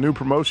week for new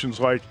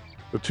promotions like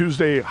the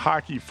Tuesday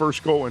Hockey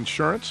First Goal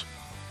Insurance,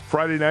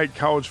 Friday Night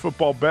College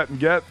Football Bet and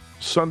Get,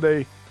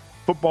 Sunday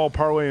Football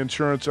Parlay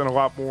Insurance, and a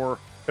lot more.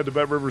 Head to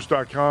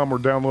BetRivers.com or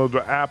download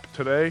the app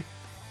today.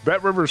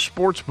 BetRivers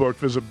Sportsbook.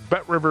 Visit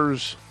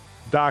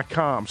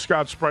BetRivers.com.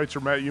 Scott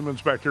Spreitzer, Matt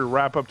Youmans back here to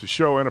wrap up the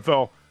show,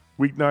 NFL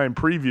Week 9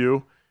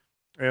 preview.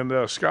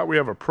 And, Scott, we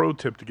have a pro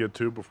tip to get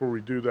to before we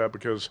do that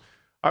because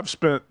I've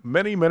spent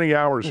many, many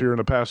hours here in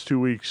the past 2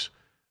 weeks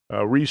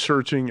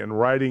researching and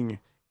writing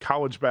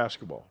college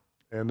basketball.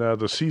 And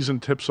the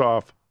season tips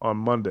off on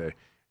Monday.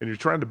 And you're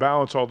trying to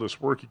balance all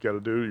this work you got to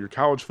do, your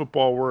college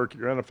football work,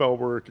 your NFL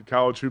work, your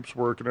college hoops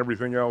work, and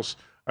everything else.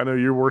 I know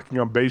you're working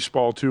on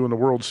baseball, too, in the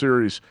World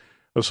Series.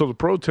 So the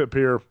pro tip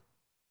here,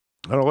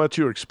 and I'll let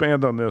you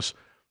expand on this,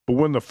 but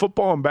when the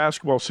football and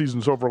basketball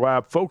seasons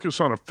overlap,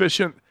 focus on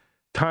efficient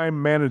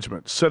time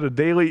management. Set a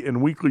daily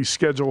and weekly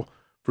schedule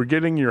for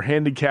getting your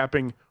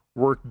handicapping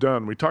work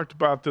done. We talked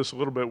about this a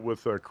little bit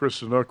with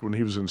Chris Zanook when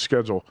he was in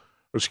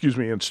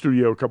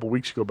studio a couple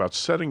weeks ago about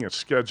setting a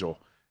schedule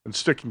and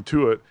sticking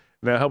to it.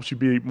 And that helps you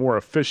be more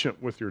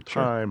efficient with your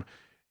time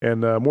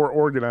and more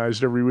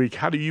organized every week.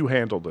 How do you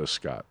handle this,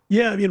 Scott?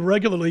 Yeah, I mean,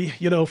 regularly,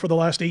 for the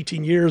last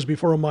 18 years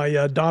before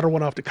my daughter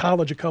went off to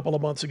college a couple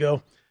of months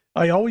ago,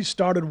 I always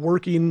started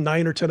working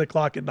 9 or 10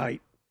 o'clock at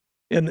night.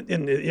 And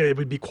it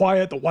would be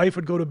quiet. The wife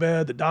would go to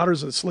bed. The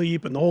daughter's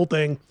asleep and the whole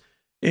thing.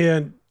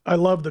 And I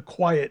love the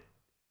quiet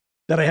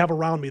that I have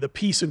around me, the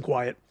peace and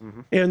quiet.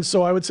 Mm-hmm. And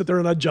so I would sit there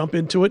and I'd jump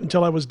into it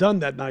until I was done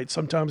that night.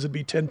 Sometimes it'd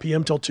be 10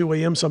 p.m. till 2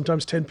 a.m.,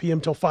 sometimes 10 p.m.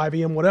 till 5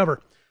 a.m.,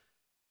 whatever.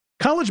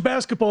 College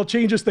basketball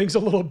changes things a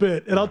little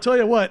bit. And I'll tell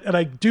you what, and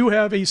I do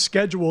have a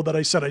schedule that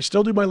I said I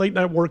still do my late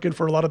night working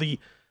for a lot of the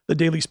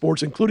daily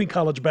sports, including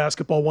college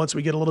basketball once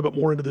we get a little bit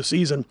more into the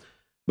season.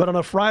 But on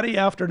a Friday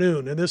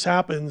afternoon, and this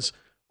happens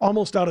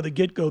almost out of the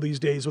get-go these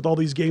days with all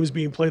these games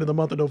being played in the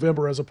month of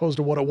November as opposed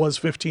to what it was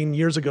 15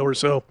 years ago or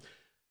so,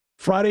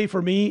 Friday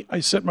for me, I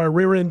set my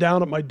rear end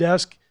down at my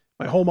desk,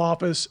 my home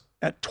office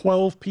at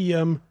 12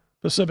 p.m.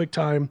 Pacific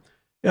time,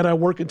 and I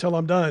work until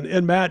I'm done.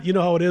 And Matt, you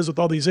know how it is with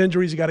all these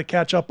injuries you got to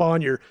catch up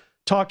on. You're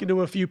talking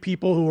to a few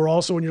people who are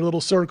also in your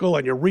little circle,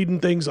 and you're reading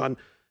things on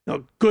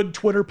good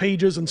Twitter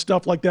pages and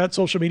stuff like that,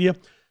 social media.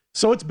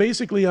 So it's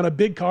basically on a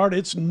big card,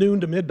 it's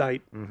noon to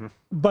midnight. Mm-hmm.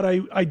 But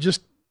I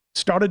just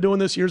started doing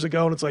this years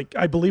ago, and it's like,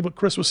 I believe what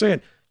Chris was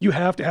saying. You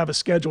have to have a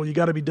schedule. You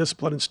got to be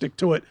disciplined and stick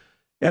to it.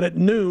 And at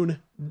noon,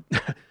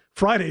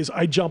 Fridays,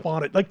 I jump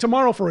on it. Like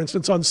tomorrow, for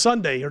instance, on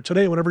Sunday or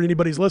today, whenever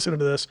anybody's listening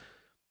to this,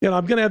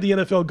 I'm going to have the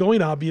NFL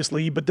going,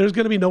 obviously, but there's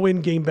going to be no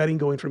in-game betting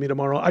going for me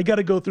tomorrow. I got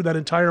to go through that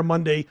entire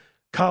Monday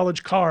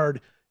college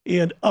card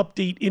and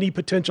update any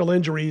potential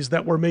injuries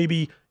that were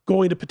maybe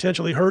going to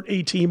potentially hurt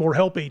a team or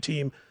help a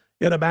team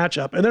in a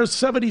matchup. And there's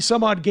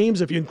 70-some-odd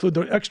games if you include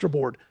the extra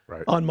board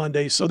on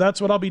Monday. So that's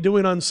what I'll be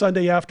doing on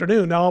Sunday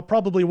afternoon. Now, I'll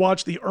probably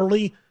watch the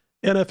early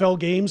NFL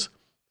games.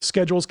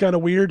 Schedule's kind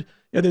of weird.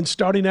 And then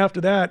starting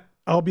after that,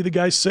 I'll be the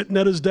guy sitting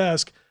at his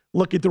desk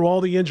looking through all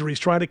the injuries,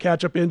 trying to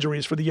catch up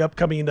injuries for the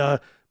upcoming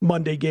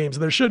Monday games.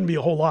 And there shouldn't be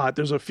a whole lot.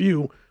 There's a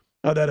few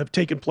that have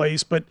taken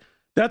place. But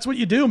that's what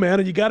you do, man,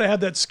 and you got to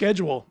have that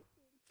schedule.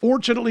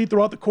 Fortunately,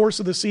 throughout the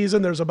course of the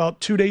season, there's about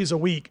 2 days a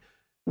week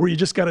where you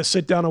just got to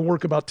sit down and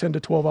work about 10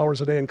 to 12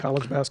 hours a day in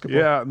college basketball.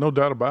 Yeah, no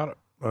doubt about it.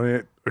 I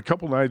mean, a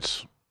couple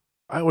nights,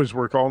 I always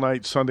work all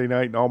night Sunday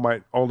night and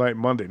all night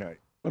Monday night.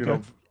 Okay.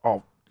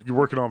 You're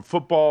working on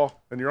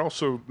football, and you're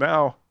also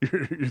now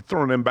you're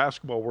throwing in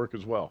basketball work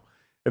as well.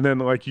 And then,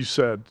 like you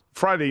said,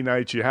 Friday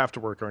nights you have to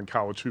work on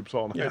college hoops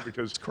all night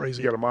because it's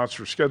crazy. You got a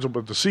monster schedule.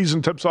 But the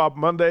season tips off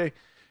Monday,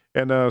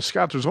 And,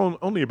 Scott, there's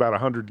only about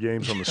 100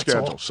 games on the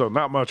schedule, so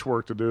not much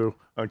work to do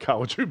on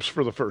college hoops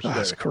for the first day.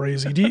 That's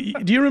crazy.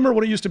 Do you remember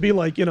what it used to be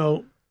like,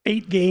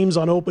 8 games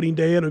on opening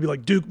day, and it would be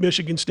like Duke,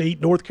 Michigan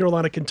State, North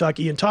Carolina,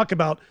 Kentucky, and talk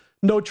about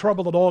no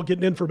trouble at all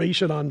getting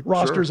information on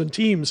rosters and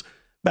teams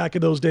back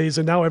in those days,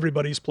 and now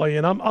everybody's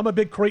playing. I'm a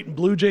big Creighton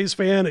Blue Jays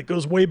fan. It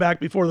goes way back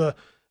before the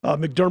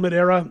McDermott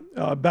era,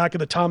 back in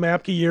the Tom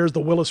Apke years, the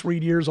Willis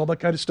Reed years, all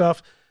that kind of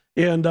stuff.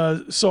 And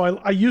so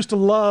I used to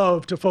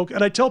love to focus,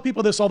 and I tell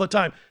people this all the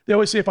time. They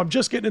always say, if I'm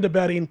just getting into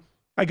betting,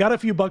 I got a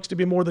few bucks to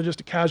be more than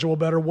just a casual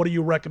bettor. What do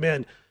you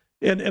recommend?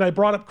 And I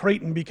brought up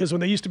Creighton because when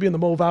they used to be in the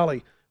Mo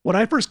Valley, when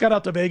I first got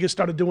out to Vegas,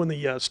 started doing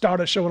the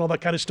Stardust show and all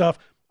that kind of stuff,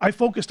 I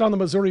focused on the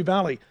Missouri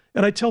Valley.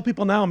 And I tell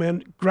people now,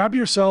 man, grab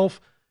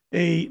yourself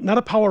not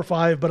a Power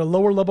 5, but a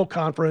lower level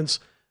conference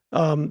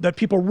that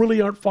people really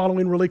aren't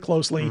following really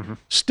closely. Mm-hmm.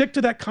 Stick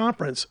to that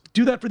conference.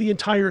 Do that for the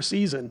entire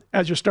season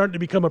as you're starting to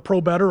become a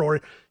pro bettor or,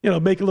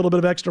 make a little bit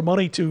of extra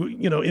money to,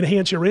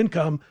 enhance your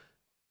income.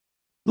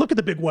 Look at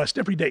the Big West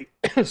every day.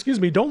 Excuse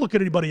me. Don't look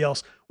at anybody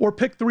else, or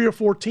pick 3 or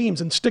 4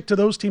 teams and stick to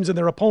those teams and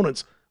their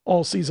opponents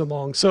all season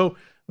long. So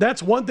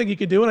that's one thing you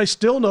can do. And I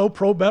still know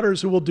pro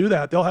bettors who will do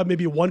that. They'll have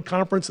maybe one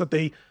conference that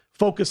they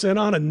focus in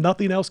on and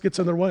nothing else gets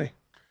in their way.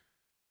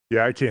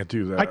 Yeah, I can't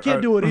do that. I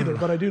can't do it either,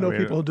 but I do know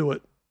people who do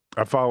it.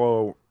 I'm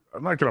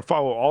not going to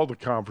follow all the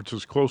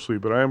conferences closely,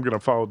 but I am going to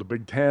follow the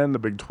Big 10, the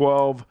Big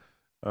 12,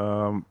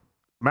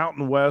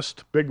 Mountain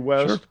West, Big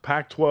West, sure.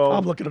 Pac-12.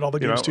 I'm looking at all the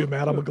games too,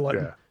 Matt. I'm a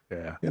glutton.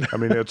 Yeah. I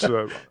mean, it's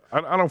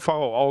I don't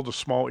follow all the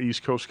small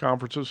East Coast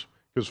conferences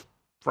because,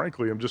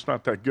 frankly, I'm just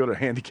not that good at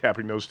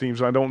handicapping those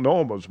teams. I don't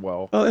know them as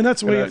well. And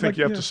that's why I think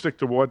you have to stick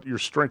to what your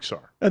strengths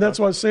are. And that's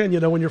what I was saying,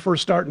 when you're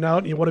first starting out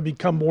and you want to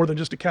become more than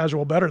just a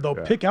casual bettor, though,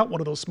 pick out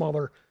one of those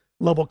smaller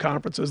level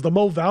conferences. The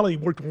Mo Valley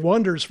worked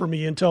wonders for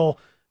me until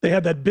they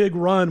had that big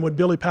run when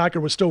Billy Packer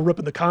was still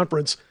ripping the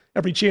conference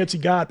every chance he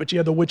got, but you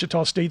had the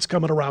Wichita States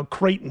coming around,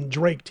 Creighton,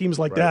 Drake, teams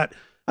like that.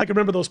 I can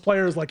remember those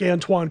players like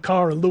Antoine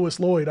Carr and Lewis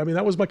Lloyd. I mean,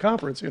 that was my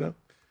conference,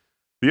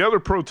 The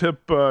other pro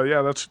tip,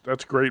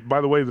 that's great.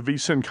 By the way, the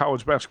VSiN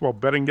College Basketball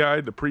Betting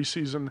Guide, the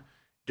preseason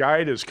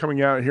guide, is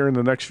coming out here in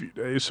the next few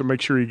days, so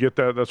make sure you get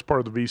that. That's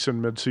part of the VSiN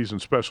midseason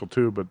special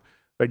too, but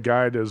that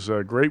guide is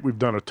great. We've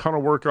done a ton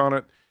of work on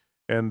it.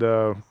 And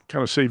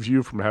kind of saves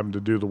you from having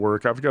to do the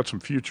work. I've got some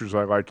futures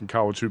I like in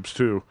college hoops,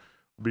 too.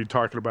 We'll be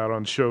talking about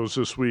on shows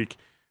this week.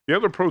 The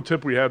other pro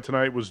tip we had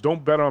tonight was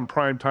don't bet on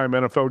primetime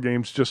NFL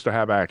games just to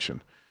have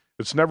action.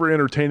 It's never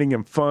entertaining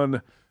and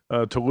fun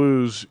to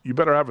lose. You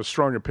better have a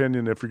strong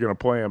opinion if you're going to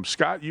play them.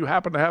 Scott, you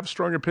happen to have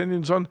strong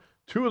opinions on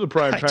 2 of the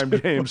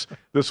primetime games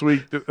this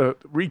week.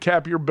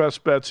 Recap your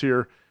best bets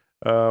here,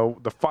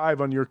 the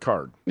 5 on your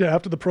card. Yeah,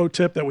 after the pro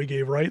tip that we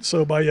gave, right?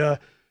 So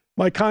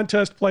my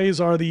contest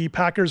plays are the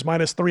Packers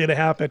minus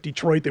 3.5 at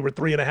Detroit. They were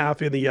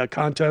 3.5 in the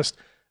contest.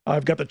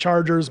 I've got the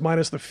Chargers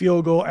minus the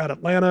field goal at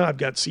Atlanta. I've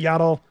got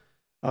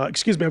I've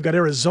got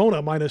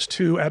Arizona minus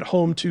 2 at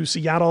home to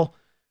Seattle.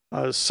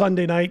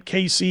 Sunday night,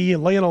 KC,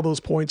 and laying all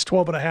those points,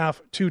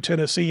 12.5 to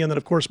Tennessee. And then,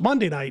 of course,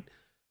 Monday night,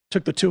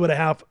 took the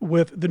 2.5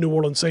 with the New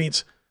Orleans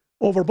Saints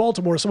over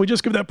Baltimore. So we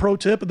just give that pro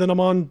tip, and then I'm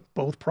on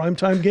both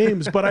primetime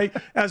games. But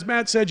as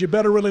Matt said, you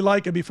better really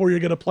like him before you're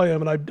going to play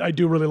him, and I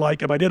do really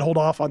like him. I did hold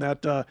off on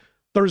that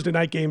Thursday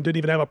night game, didn't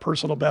even have a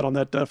personal bet on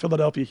that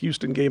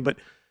Philadelphia-Houston game, but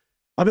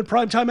I'm in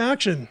primetime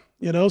action,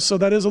 so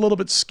that is a little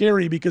bit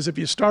scary because if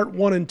you start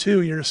 1 and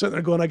 2, you're sitting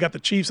there going, I got the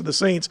Chiefs and the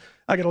Saints.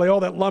 I got to lay all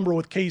that lumber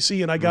with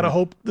KC, and I got to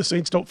hope the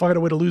Saints don't find a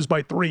way to lose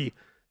by 3,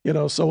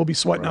 so we'll be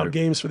sweating out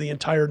games for the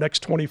entire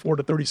next 24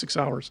 to 36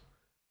 hours.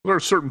 There are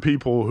certain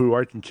people who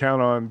I can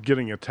count on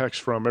getting a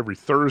text from every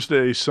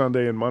Thursday,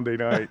 Sunday, and Monday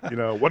night.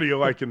 What do you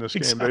like in this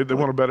game? Exactly. They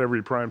want to bet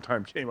every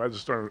primetime game. I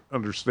just don't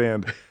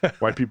understand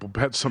why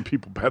some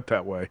people bet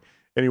that way.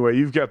 Anyway,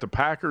 you've got the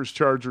Packers,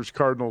 Chargers,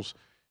 Cardinals,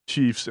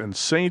 Chiefs, and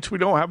Saints. We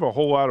don't have a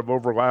whole lot of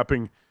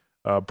overlapping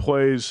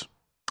plays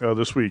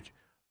this week.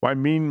 My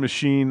Mean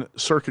Machine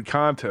Circuit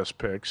Contest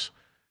picks,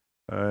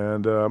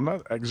 and I'm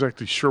not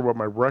exactly sure what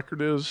my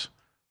record is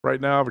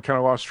right now. I've kind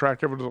of lost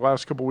track over the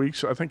last couple of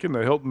weeks. I think in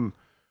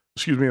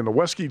the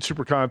Westgate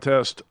Super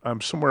Contest, I'm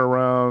somewhere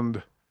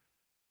around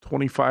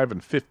 25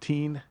 and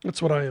 15.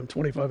 That's what I am,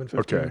 25 and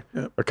 15. Okay.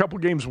 Yep. A couple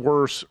games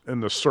worse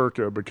in the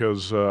Circa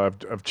because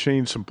I've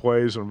changed some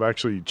plays and I've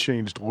actually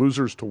changed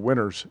losers to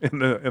winners in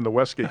the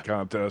Westgate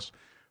contest.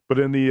 But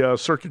in the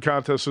Circa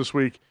contest this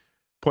week,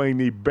 playing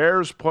the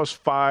Bears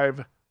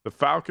 +5, the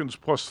Falcons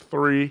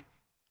 +3,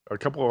 a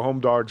couple of home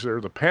dogs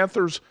there, the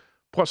Panthers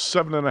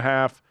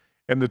 +7.5,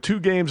 and the 2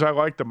 games I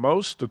like the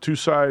most, the 2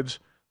 sides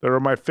that are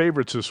my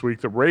favorites this week,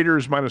 the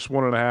Raiders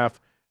 -1.5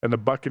 and the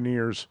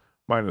Buccaneers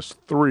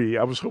 -3.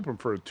 I was hoping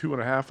for a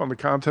 2.5 on the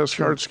contest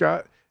card,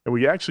 Scott, and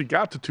we actually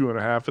got to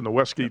 2.5 in the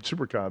Westgate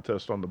Super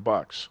Contest on the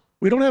Bucs.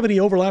 We don't have any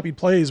overlapping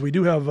plays. We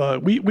do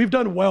have we've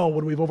done well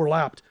when we've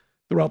overlapped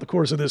throughout the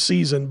course of this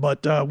season,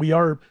 but we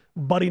are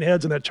butting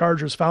heads in that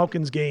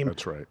Chargers-Falcons game.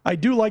 That's right. I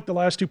do like the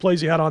last 2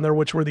 plays you had on there,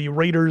 which were the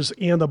Raiders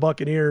and the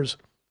Buccaneers.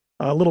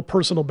 Little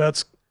personal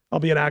bets. I'll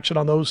be in action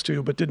on those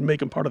 2, but didn't make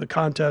them part of the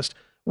contest.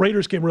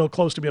 Raiders came real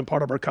close to being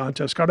part of our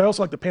contest card. I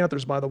also like the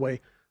Panthers, by the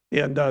way,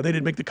 and they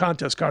didn't make the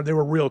contest card. They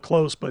were real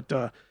close,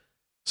 but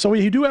so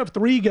you do have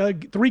three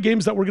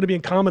games that we're going to be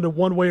in common in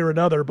one way or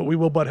another, but we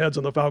will butt heads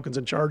on the Falcons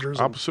and Chargers.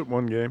 Opposite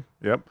one game.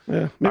 Yep.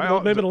 Yeah,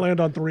 maybe it'll land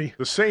on 3.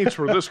 The Saints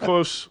were this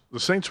close. The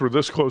Saints were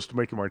this close to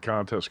making my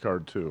contest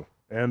card too.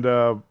 And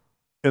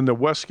in the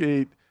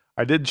Westgate,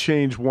 I did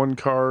change one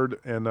card,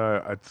 and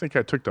I think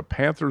I took the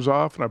Panthers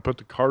off and I put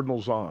the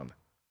Cardinals on.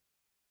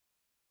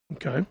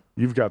 Okay.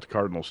 You've got the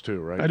Cardinals too,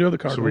 right? I do have the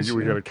Cardinals. So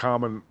we got a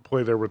common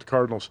play there with the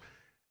Cardinals.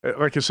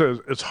 Like I said,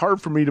 it's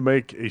hard for me to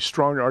make a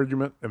strong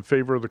argument in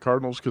favor of the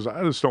Cardinals because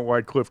I just don't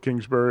like Cliff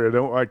Kingsbury. I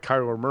don't like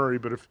Kyler Murray.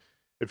 But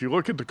if you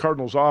look at the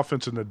Cardinals'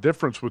 offense and the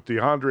difference with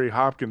DeAndre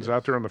Hopkins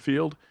out there on the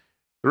field,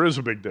 there is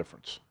a big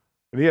difference.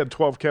 And he had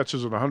 12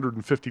 catches and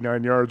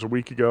 159 yards a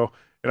week ago.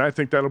 And I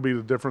think that'll be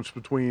the difference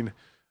between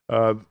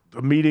the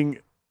meeting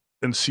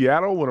in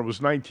Seattle when it was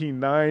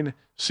 19-9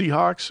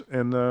 Seahawks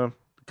and the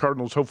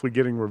Cardinals hopefully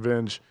getting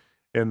revenge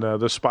in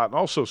this spot. And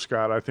also,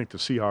 Scott, I think the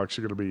Seahawks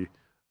are going to be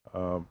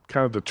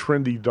kind of the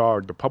trendy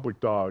dog, the public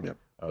dog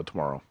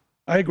tomorrow.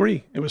 I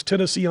agree. It was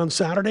Tennessee on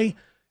Saturday.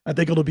 I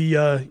think it'll be.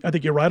 I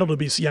think you're right. It'll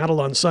be Seattle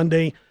on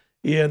Sunday.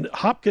 And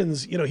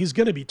Hopkins, he's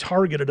going to be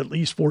targeted at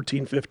least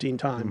 14, 15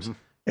 times. Mm-hmm.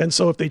 And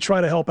so if they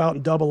try to help out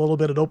and double a little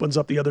bit, it opens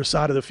up the other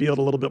side of the field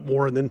a little bit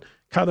more. And then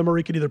Kyler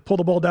Murray could either pull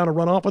the ball down and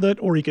run off with it,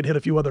 or he could hit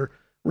a few other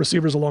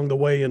receivers along the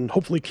way. And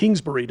hopefully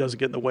Kingsbury doesn't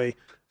get in the way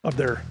of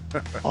their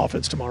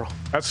offense tomorrow.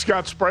 That's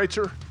Scott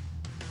Spreitzer.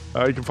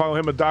 You can follow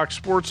him at Doc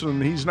Sports,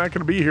 and he's not going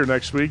to be here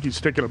next week.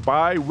 He's taking a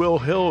bye. Will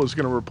Hill is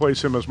going to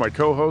replace him as my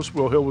co-host.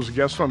 Will Hill was a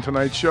guest on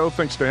tonight's show.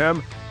 Thanks to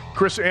him.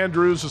 Chris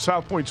Andrews, the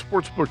South Point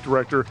Sportsbook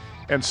Director,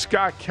 and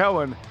Scott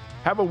Kellen.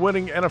 Have a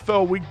winning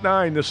NFL Week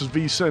 9. This is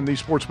VSiN, the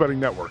Sports Betting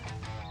Network.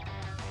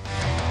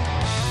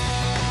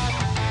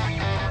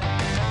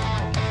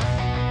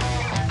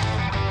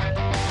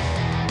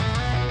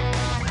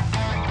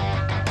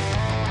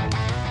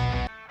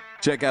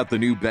 Check out the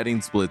new Betting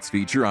Splits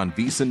feature on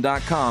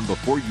VSiN.com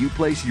before you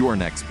place your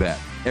next bet.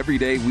 Every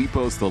day we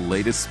post the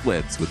latest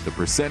splits with the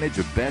percentage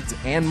of bets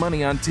and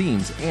money on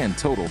teams and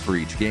total for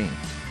each game.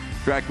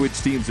 Track which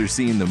teams are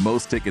seeing the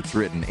most tickets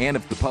written and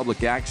if the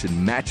public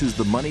action matches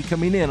the money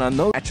coming in on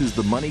those.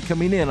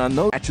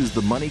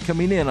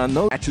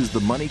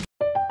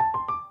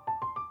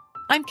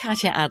 I'm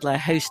Katya Adler,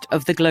 host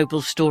of The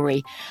Global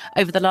Story.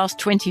 Over the last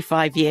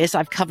 25 years,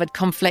 I've covered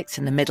conflicts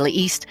in the Middle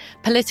East,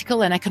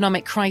 political and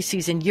economic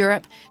crises in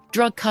Europe,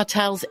 drug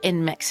cartels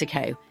in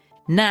Mexico.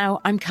 Now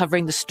I'm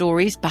covering the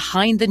stories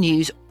behind the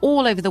news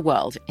all over the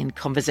world in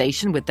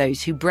conversation with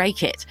those who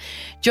break it.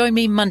 Join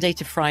me Monday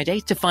to Friday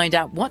to find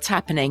out what's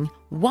happening,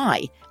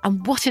 why,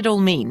 and what it all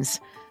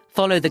means.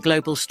 Follow The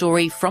Global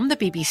Story from the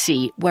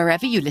BBC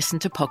wherever you listen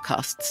to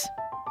podcasts.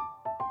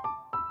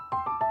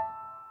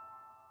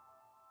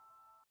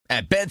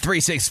 At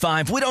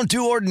Bet365, we don't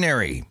do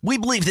ordinary. We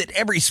believe that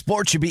every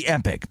sport should be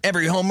epic.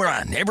 Every home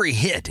run, every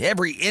hit,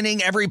 every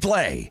inning, every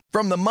play.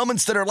 From the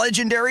moments that are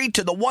legendary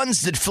to the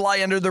ones that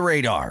fly under the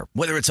radar.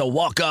 Whether it's a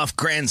walk-off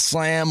grand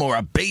slam or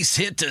a base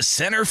hit to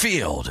center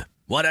field.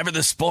 Whatever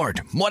the sport,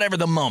 whatever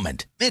the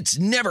moment. It's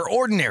never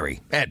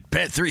ordinary at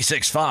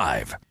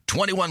Bet365.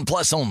 21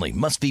 plus only.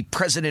 Must be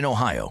present in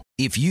Ohio.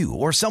 If you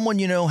or someone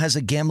you know has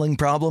a gambling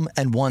problem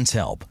and wants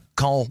help,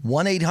 call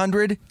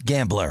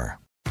 1-800-GAMBLER.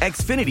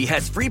 Xfinity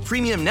has free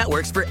premium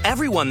networks for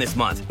everyone this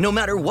month, no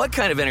matter what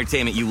kind of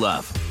entertainment you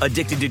love.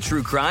 Addicted to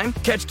true crime?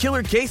 Catch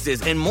killer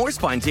cases and more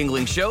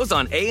spine-tingling shows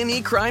on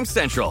A&E Crime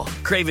Central.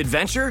 Crave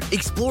adventure?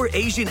 Explore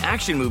Asian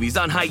action movies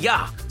on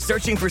Hi-YAH.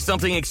 Searching for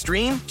something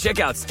extreme? Check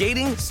out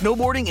skating,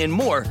 snowboarding, and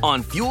more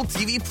on Fuel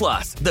TV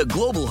Plus, the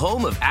global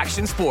home of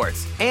action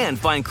sports. And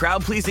find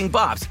crowd-pleasing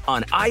bops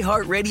on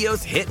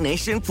iHeartRadio's Hit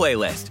Nation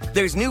playlist.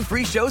 There's new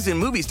free shows and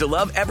movies to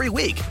love every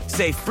week.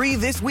 Say free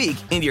this week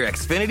in your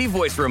Xfinity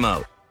voice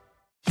remote.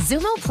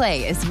 Xumo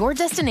Play is your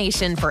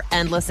destination for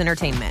endless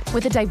entertainment.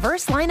 With a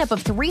diverse lineup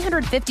of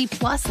 350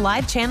 plus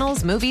live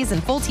channels, movies,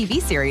 and full TV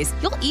series,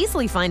 you'll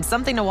easily find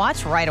something to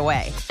watch right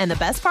away. And the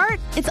best part?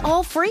 It's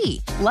all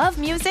free. Love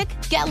music?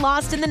 Get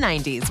lost in the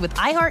 90s with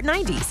iHeart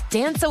 90s,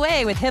 dance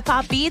away with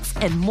hip-hop beats,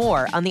 and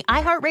more on the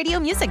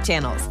iHeartRadio music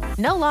channels.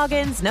 No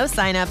logins, no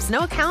signups, no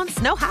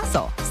accounts, no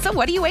hassle. So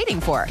what are you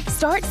waiting for?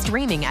 Start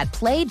streaming at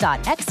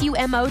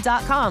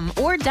play.xumo.com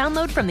or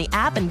download from the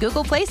app and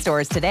Google Play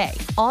stores today.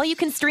 All you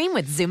can stream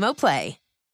with Xumo Play.